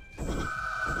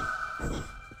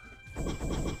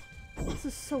 This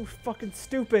is so fucking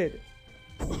stupid.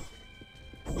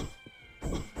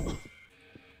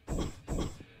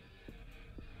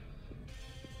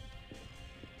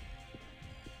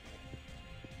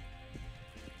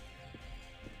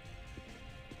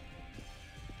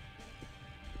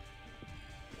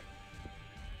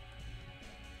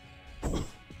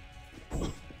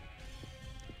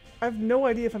 I have no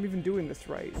idea if I'm even doing this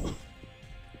right.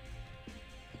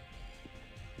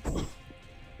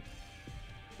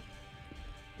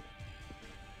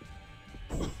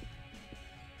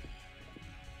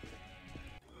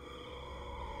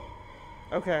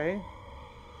 Okay.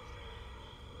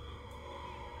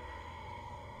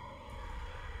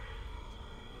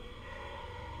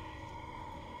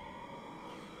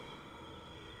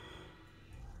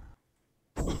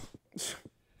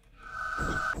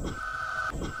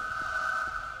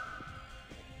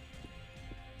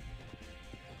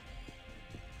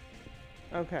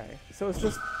 Okay, so it's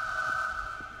just...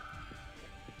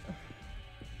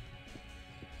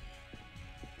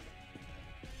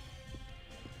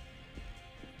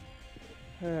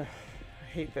 I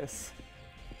hate this.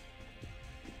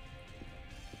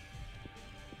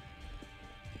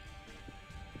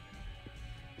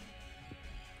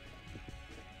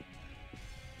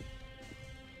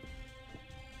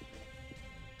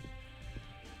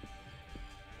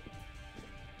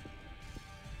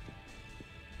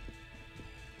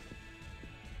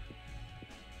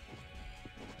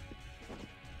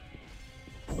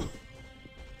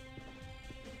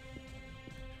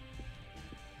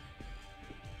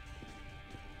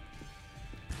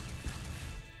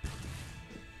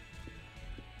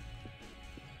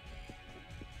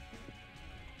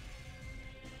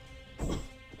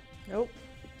 Nope.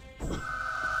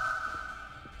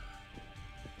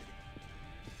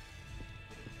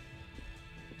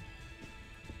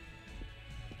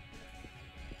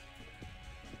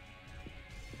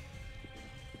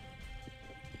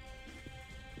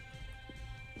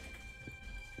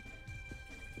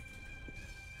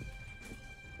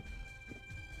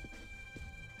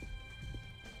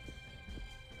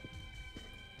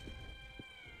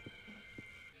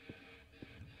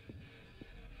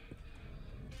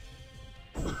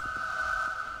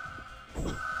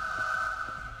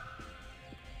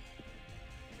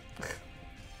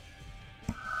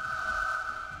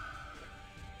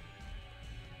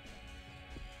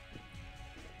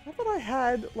 I thought I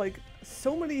had, like,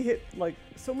 so many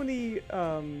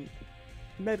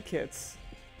med kits.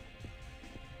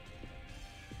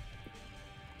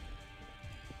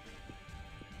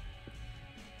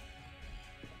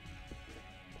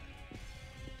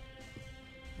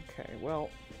 Okay, well...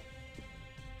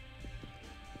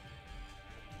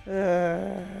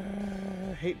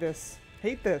 hate this.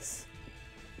 Hate this.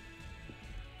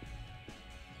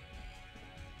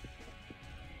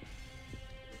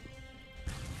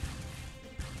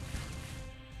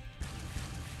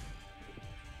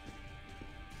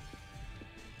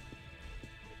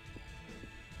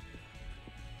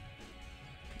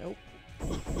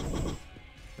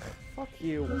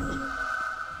 you.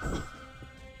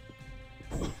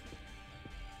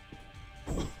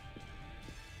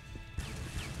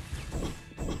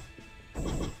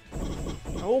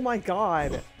 Oh my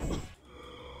god!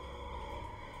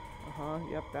 Uh-huh,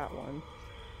 yep, that one.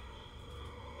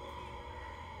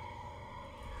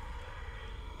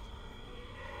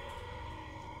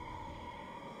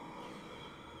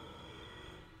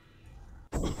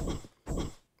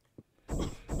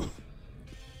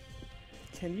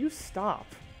 Can you stop?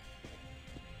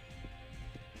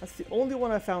 That's the only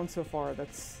one I found so far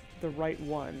that's the right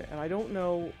one, and I don't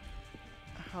know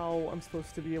how I'm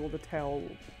supposed to be able to tell.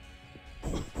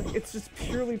 Like, it's just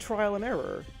purely trial and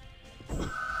error.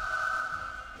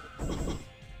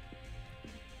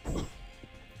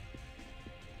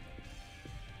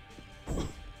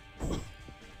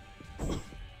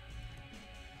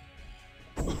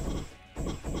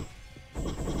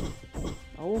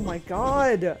 Oh my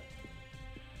god!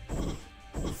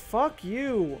 Fuck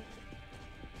you!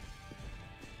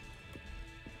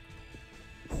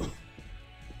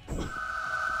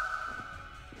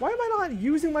 Why am I not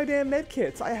using my damn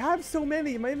medkits? I have so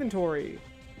many in my inventory.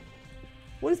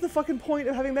 What is the fucking point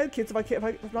of having medkits if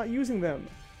I'm not using them?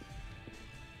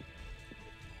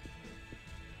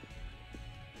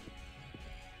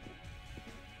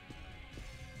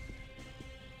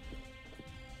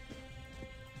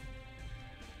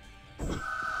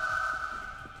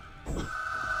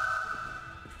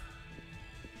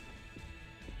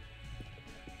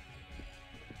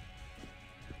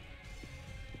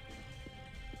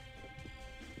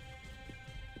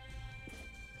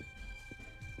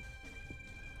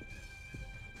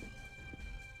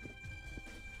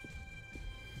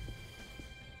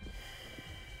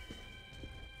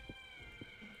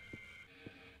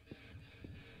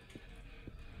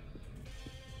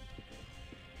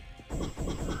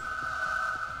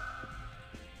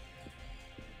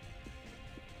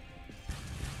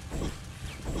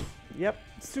 Yep,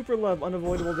 super love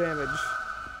unavoidable damage.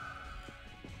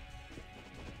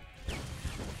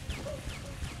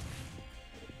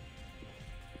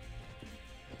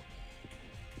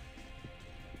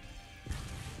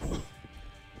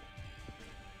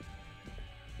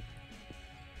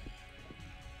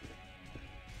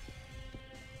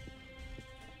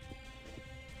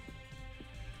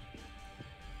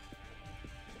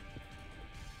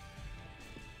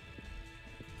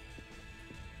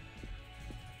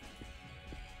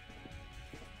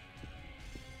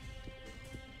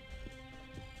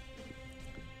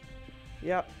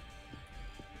 Yep.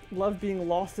 Love being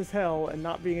lost as hell and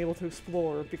not being able to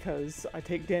explore because I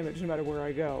take damage no matter where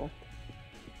I go.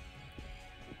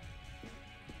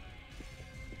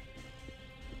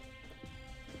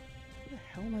 Where the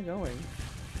hell am I going?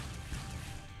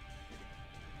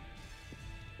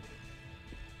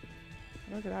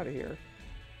 How do I get out of here?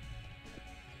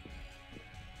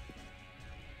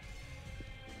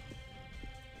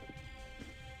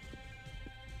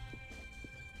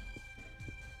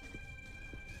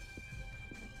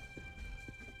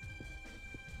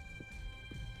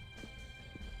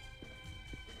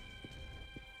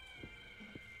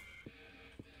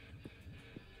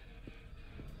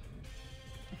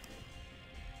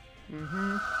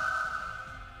 Mm-hmm.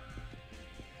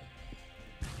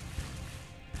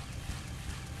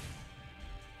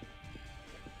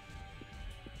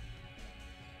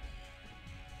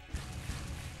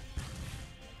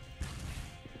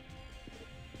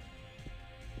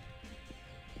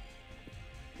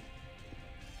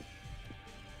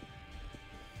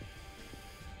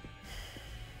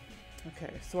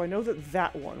 Okay, so I know that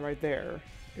that one right there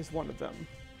is one of them.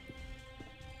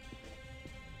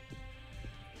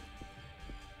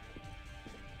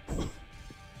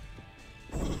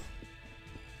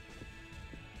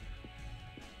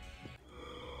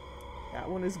 That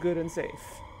one is good and safe.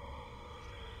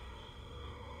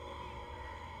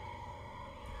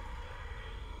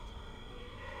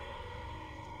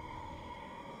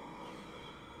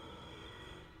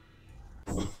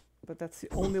 But that's the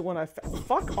only one I found.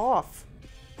 Fuck off!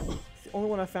 It's the only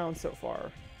one I found so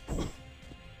far.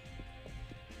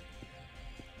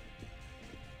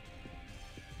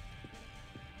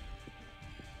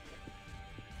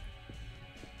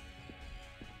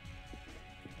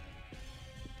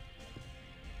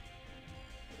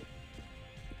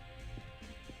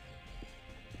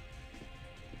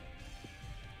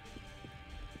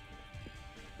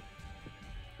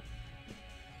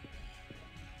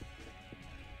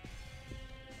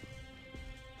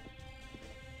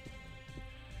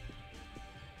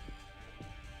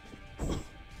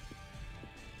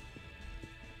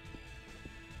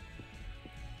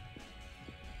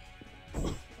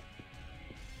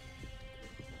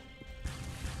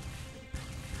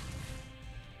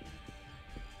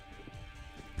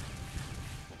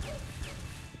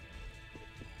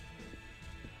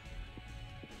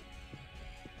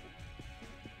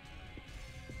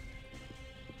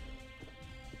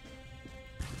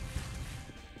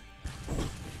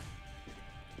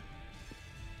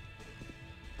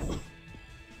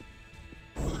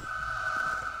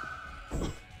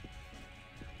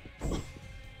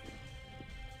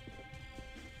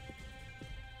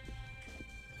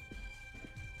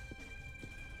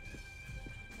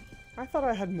 I thought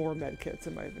I had more medkits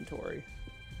in my inventory.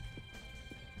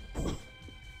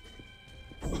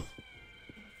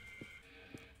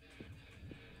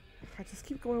 I just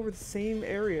keep going over the same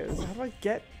areas. How do I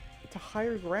get to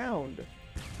higher ground?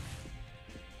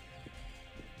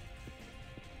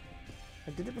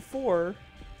 I did it before.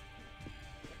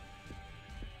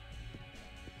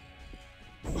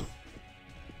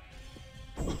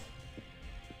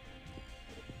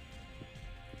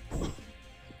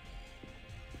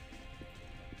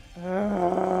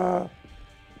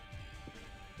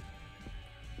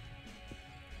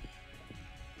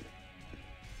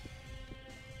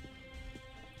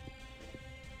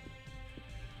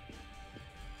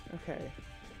 Okay,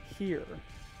 here.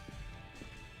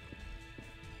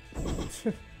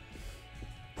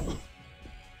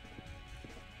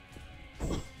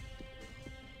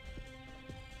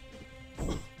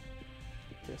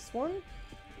 This one?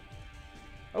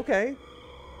 Okay.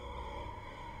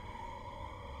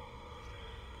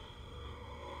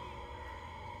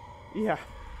 Yeah.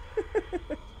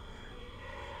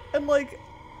 And like,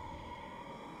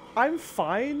 I'm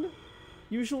fine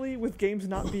usually with games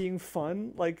not being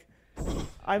fun. Like,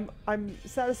 I'm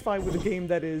satisfied with a game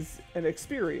that is an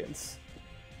experience.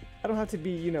 I don't have to be,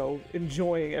 you know,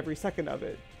 enjoying every second of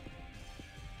it.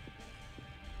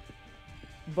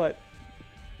 But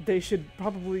they should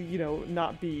probably, you know,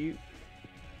 not be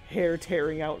hair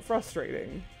tearing out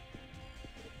frustrating.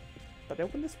 Did I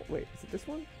open this one? Wait, is it this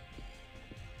one?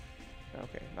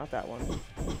 Okay, not that one.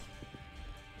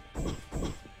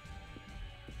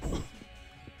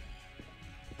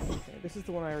 Okay, this is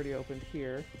the one I already opened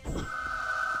here.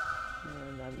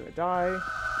 And I'm gonna die.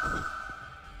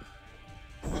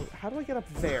 How do I get up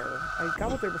there? I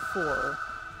got up there before.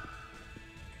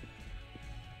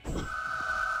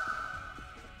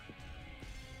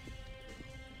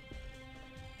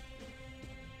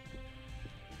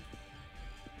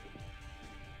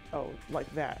 Oh,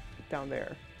 like that, down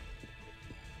there.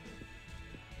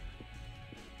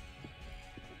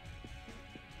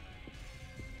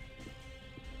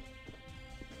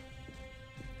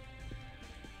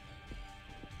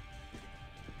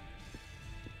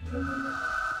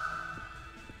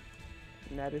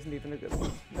 And that isn't even a good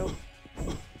one. Nope.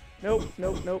 Nope,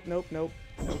 nope, nope, nope, nope,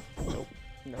 nope, nope,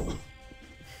 nope.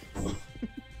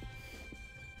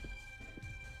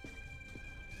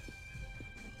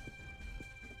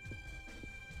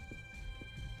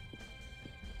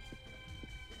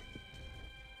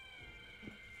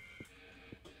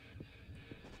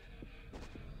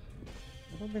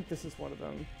 I don't think this is one of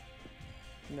them.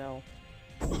 No.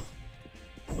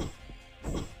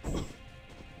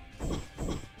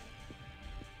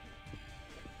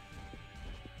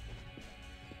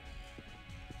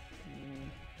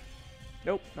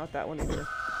 Nope, not that one either.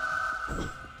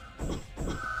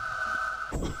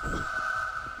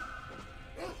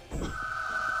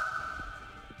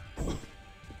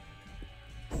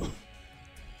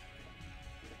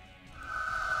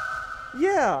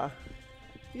 Yeah!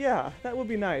 Yeah, that would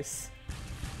be nice.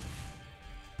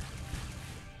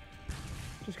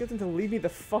 Just get them to leave me the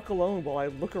fuck alone while I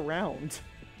look around.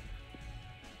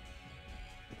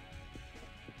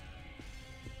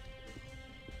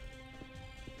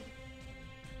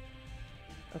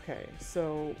 Okay,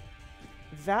 so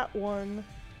that one,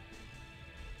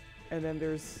 and then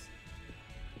there's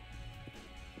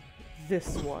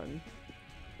this one.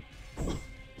 So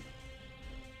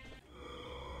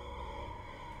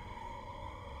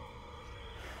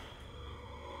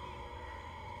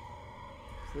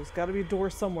there's got to be a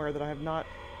door somewhere that I have not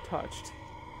touched.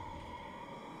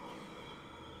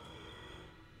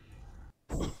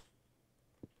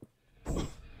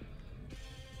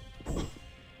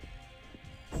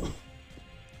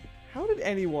 How did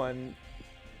anyone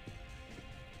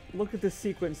look at this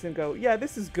sequence and go, yeah,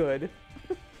 this is good.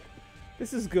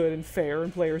 This is good and fair,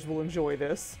 and players will enjoy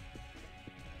this.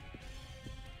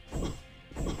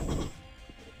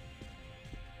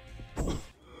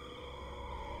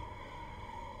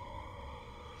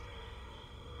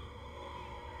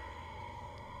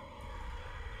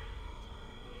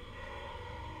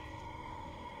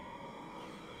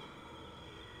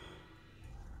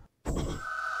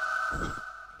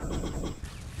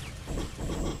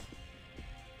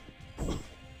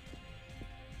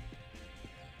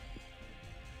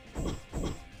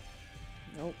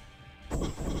 Nope.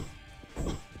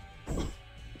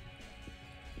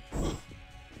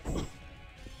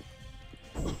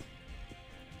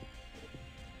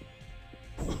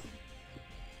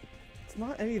 It's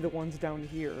not any of the ones down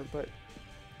here, but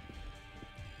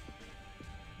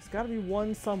there's got to be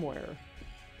one somewhere.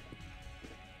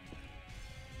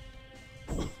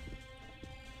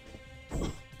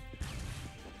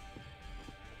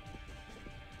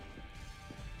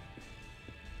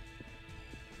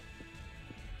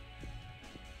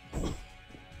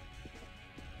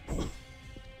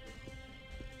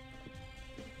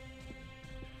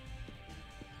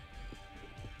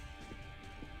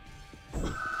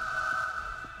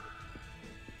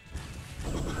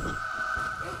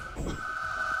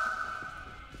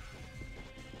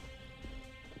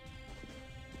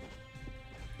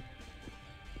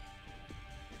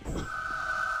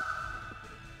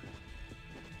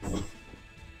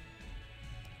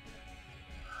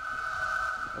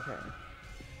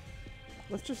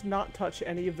 Let's just not touch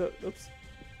any of the... Oops.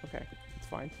 Okay, it's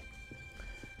fine.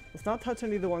 Let's not touch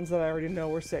any of the ones that I already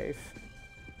know are safe.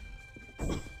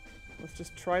 Let's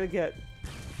just try to get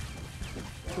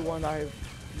to one I've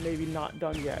maybe not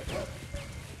done yet.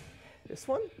 This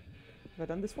one? Have I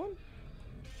done this one?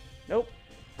 Nope.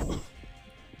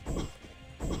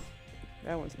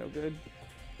 That one's no good.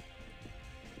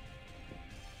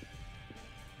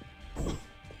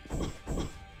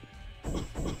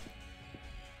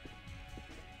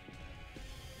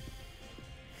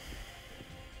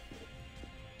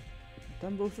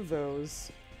 Done both of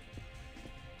those.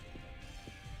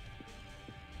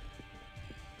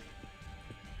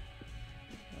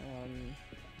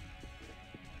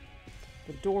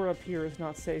 The door up here is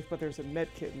not safe, but there's a med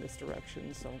kit in this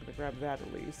direction, so I'm gonna grab that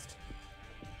at least.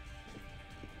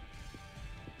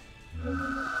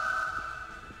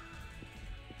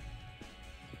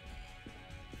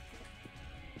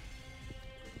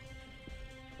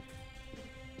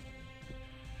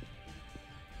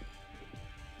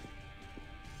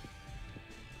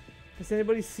 Does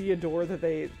anybody see a door that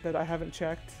I haven't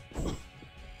checked?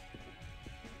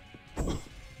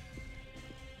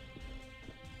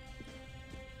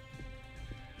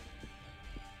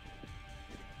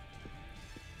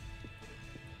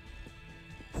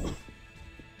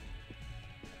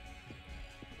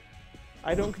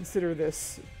 I don't consider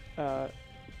this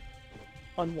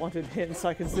unwanted hints.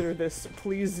 I consider this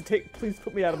please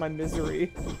put me out of my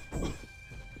misery.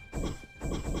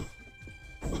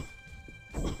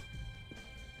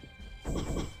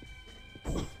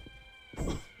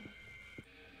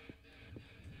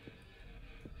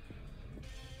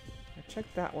 I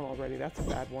checked that one already. That's a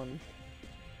bad one.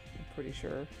 I'm pretty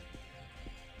sure.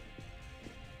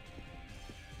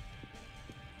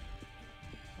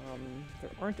 There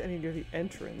aren't any near the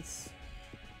entrance.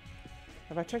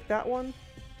 Have I checked that one?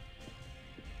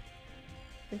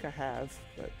 I think I have,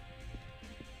 but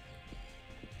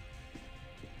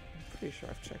I'm pretty sure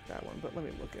I've checked that one, but let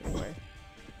me look anyway.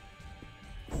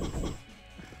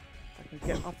 If I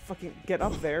can fucking get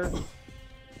up there.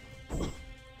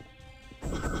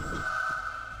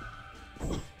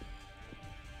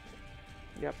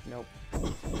 Yep, nope.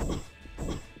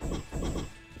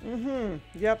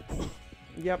 Yep.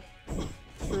 Yep.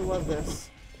 Sure love this.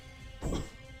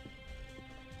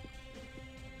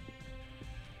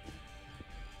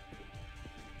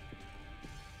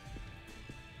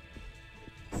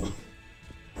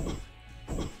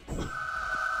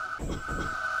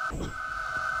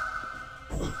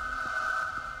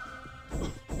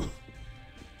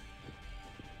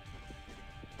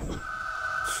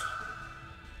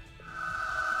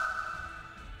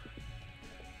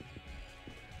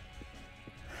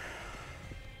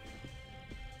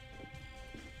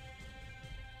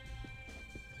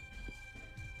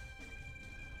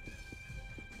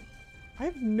 I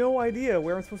have no idea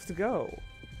where I'm supposed to go.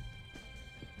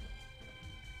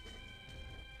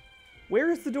 Where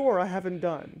is the door I haven't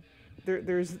done?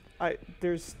 There's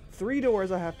 3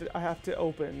 doors I have to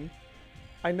open.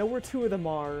 I know where 2 of them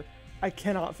are. I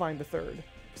cannot find the 3rd.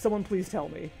 Someone please tell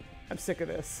me. I'm sick of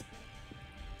this.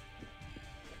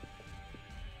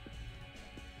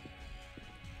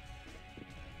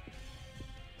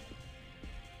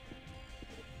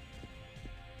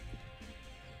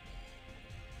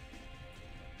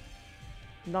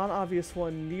 Non-obvious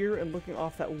one near and looking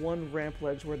off that one ramp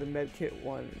ledge where the medkit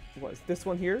one was. This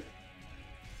one here?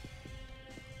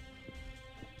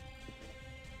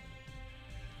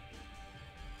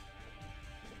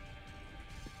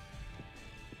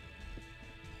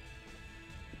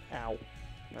 Ow.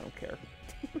 I don't care.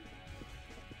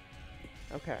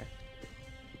 Okay.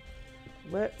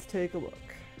 Let's take a look.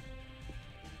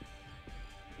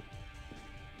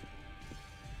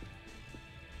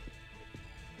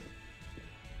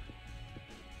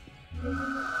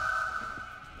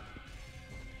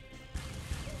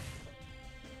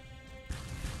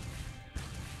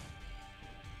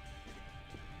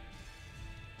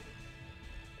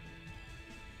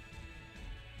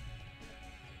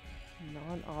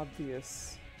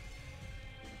 Non-obvious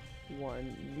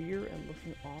one near and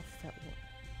looking off that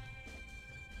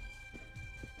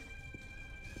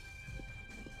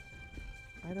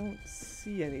one. I don't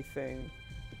see anything.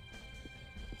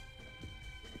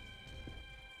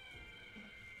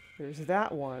 There's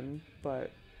that one,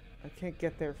 but I can't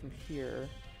get there from here.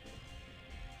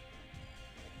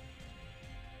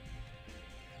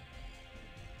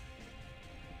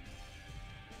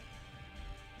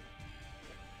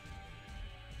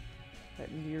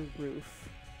 That near roof.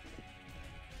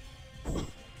 Ugh.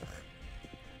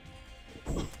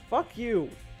 Fuck you!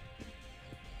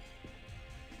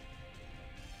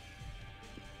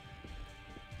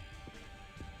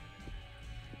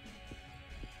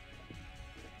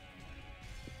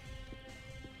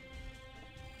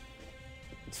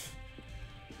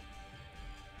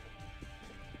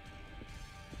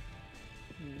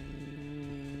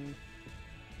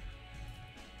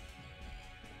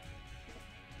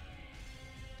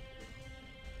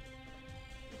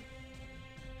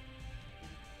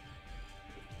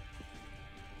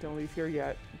 Don't leave here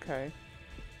yet. Okay.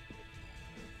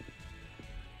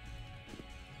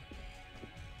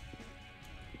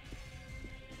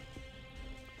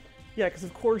 Yeah, because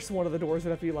of course one of the doors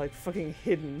would have to be, like, fucking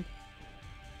hidden.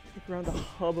 Like, around the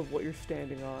hub of what you're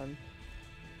standing on.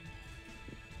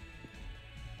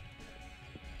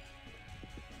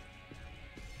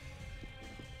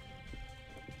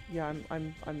 Yeah,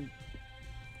 I'm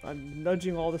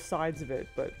nudging all the sides of it,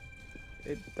 but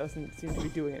it doesn't seem to be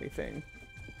doing anything.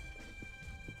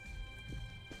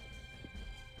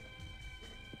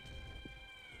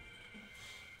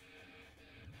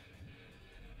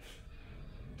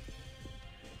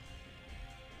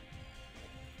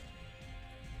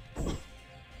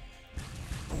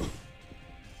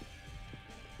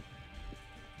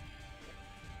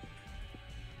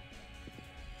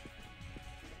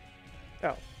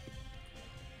 Oh.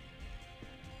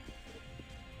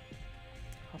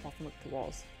 Hop off and look at the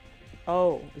walls.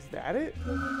 Oh, is that it?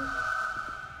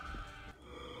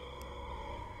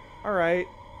 Alright.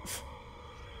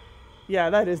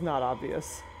 Yeah, that is not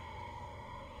obvious.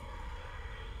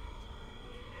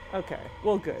 Okay,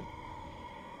 well, good.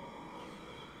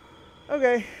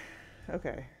 Okay.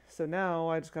 Okay, so now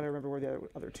I just gotta remember where the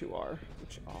other two are,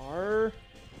 which are...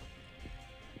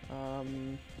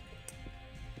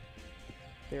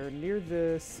 They're near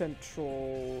the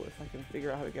central, if I can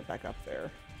figure out how to get back up there.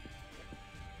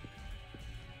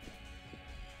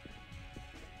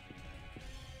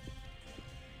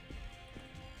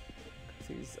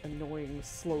 These annoying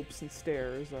slopes and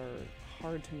stairs are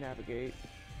hard to navigate.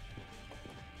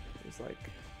 There's like...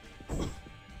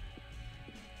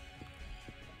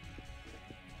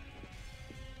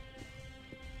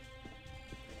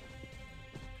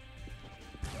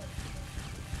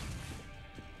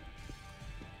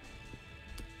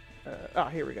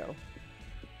 here we go.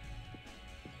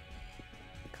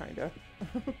 Kinda.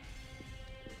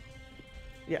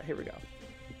 Yeah, here we go.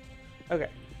 Okay.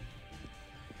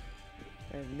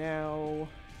 And now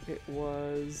it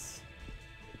was...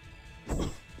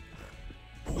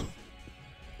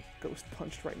 Ghost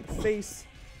punched right in the face.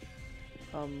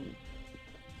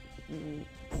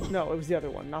 No, it was the other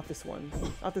one, not this one.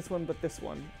 Not this one, but this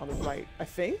one on the right, I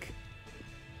think?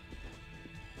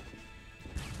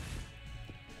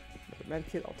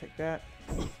 Medkit, I'll take that.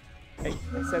 Hey,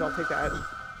 I said I'll take that.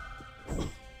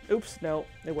 Oops, no,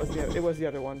 it was the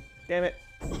other one. Damn it.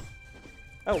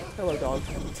 Oh, hello, dog.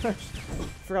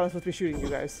 Forgot I was supposed to be shooting you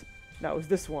guys. No, it was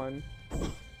this one.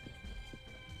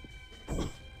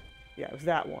 Yeah, it was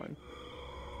that one.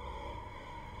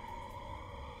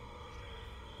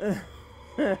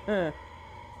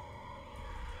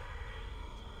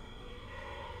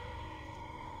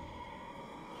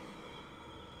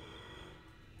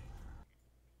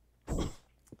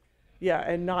 Yeah,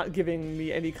 and not giving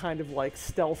me any kind of, like,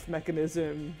 stealth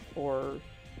mechanism or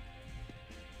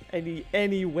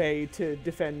any way to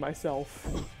defend myself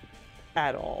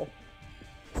at all.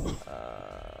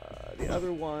 The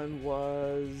other one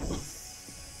was...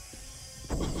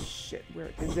 Shit,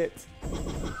 where is it?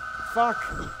 Fuck!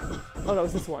 Oh, no, it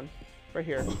was this one. Right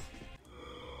here.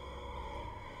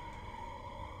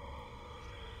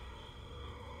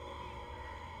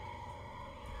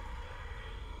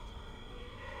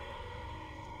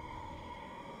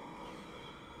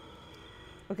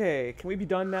 Okay, can we be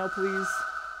done now, please?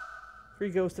 Three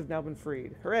ghosts have now been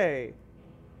freed. Hooray!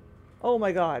 Oh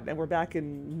my god, and we're back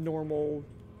in normal,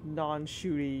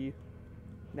 non-shooty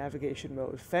navigation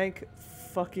mode. Thank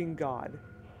fucking god.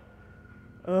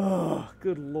 Ugh,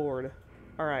 good lord.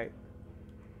 Alright.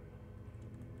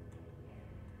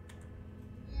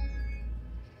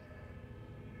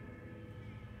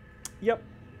 Yep.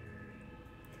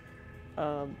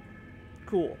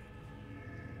 Cool.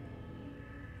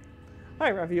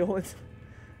 Hi, Raviolin.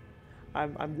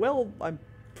 I'm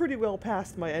pretty well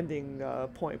past my ending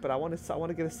point, but I want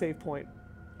to get a save point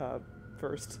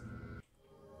first.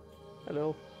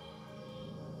 Hello.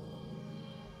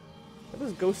 Are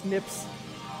those ghost nips?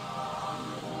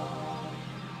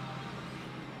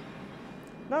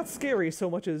 Not scary so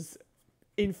much as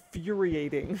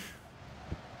infuriating.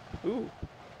 Ooh.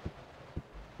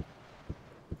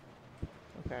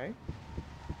 Okay.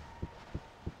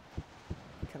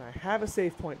 Can I have a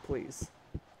save point, please?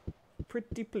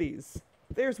 Pretty please.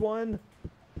 There's one.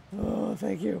 Oh,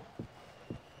 thank you.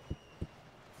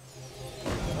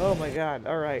 Oh my god.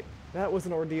 Alright. That was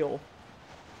an ordeal.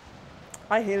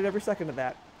 I hated every second of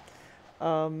that.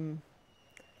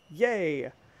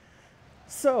 Yay.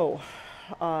 So,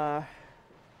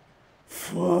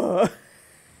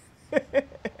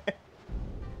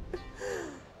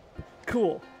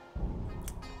 cool.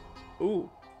 Ooh.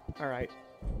 Alright.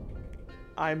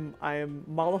 I am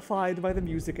mollified by the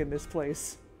music in this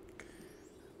place.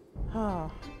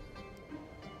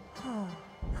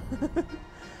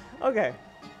 Okay.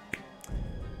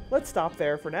 Let's stop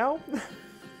there for now.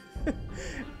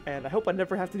 And I hope I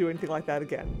never have to do anything like that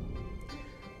again.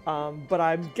 But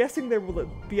I'm guessing there will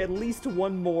be at least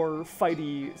one more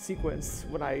fighty sequence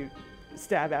when I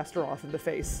stab Astaroth in the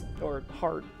face, or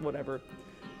heart, whatever.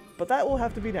 But that will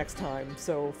have to be next time,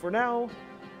 so for now,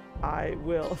 I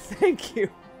will thank you.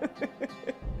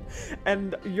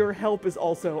 And your help is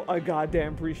also a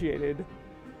goddamn appreciated.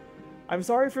 I'm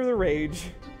sorry for the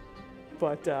rage,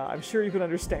 but I'm sure you can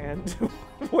understand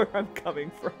where I'm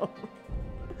coming from.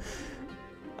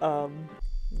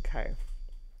 Okay.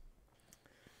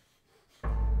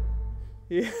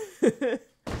 Yeah.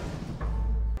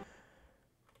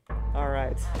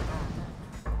 Alright.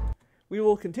 We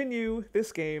will continue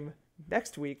this game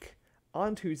next week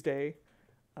on Tuesday,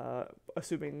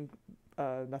 assuming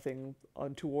nothing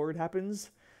untoward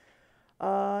happens.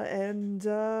 And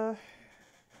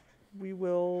we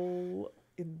will,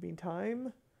 in the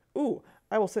meantime... Ooh,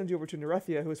 I will send you over to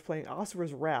Nerethia, who is playing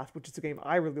Asura's Wrath, which is a game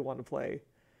I really want to play.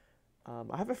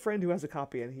 I have a friend who has a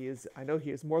copy, and I know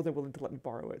he is more than willing to let me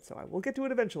borrow it, so I will get to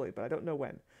it eventually, but I don't know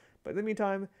when. But in the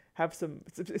meantime, have some...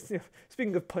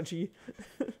 Speaking of punchy,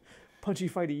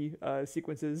 fighty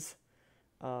sequences,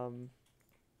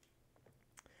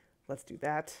 let's do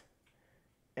that.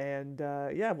 And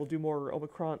yeah, we'll do more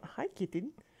Omikron. Hi,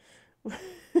 kitten.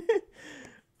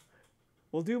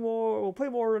 We'll play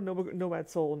more Nomad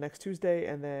Soul next Tuesday,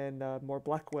 and then more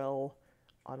Blackwell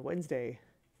on Wednesday.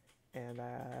 And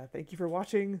thank you for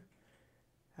watching.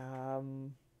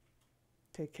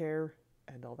 Take care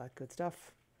and all that good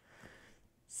stuff.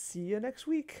 See you next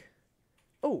week.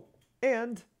 Oh,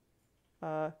 and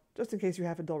just in case you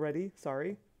haven't already,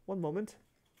 sorry, one moment.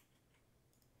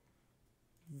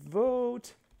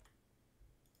 Vote.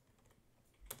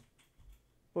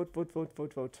 Vote, vote, vote,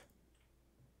 vote, vote.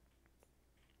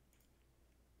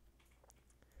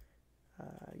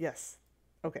 Yes.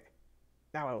 Okay.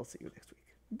 Now I will see you next week.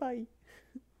 Bye.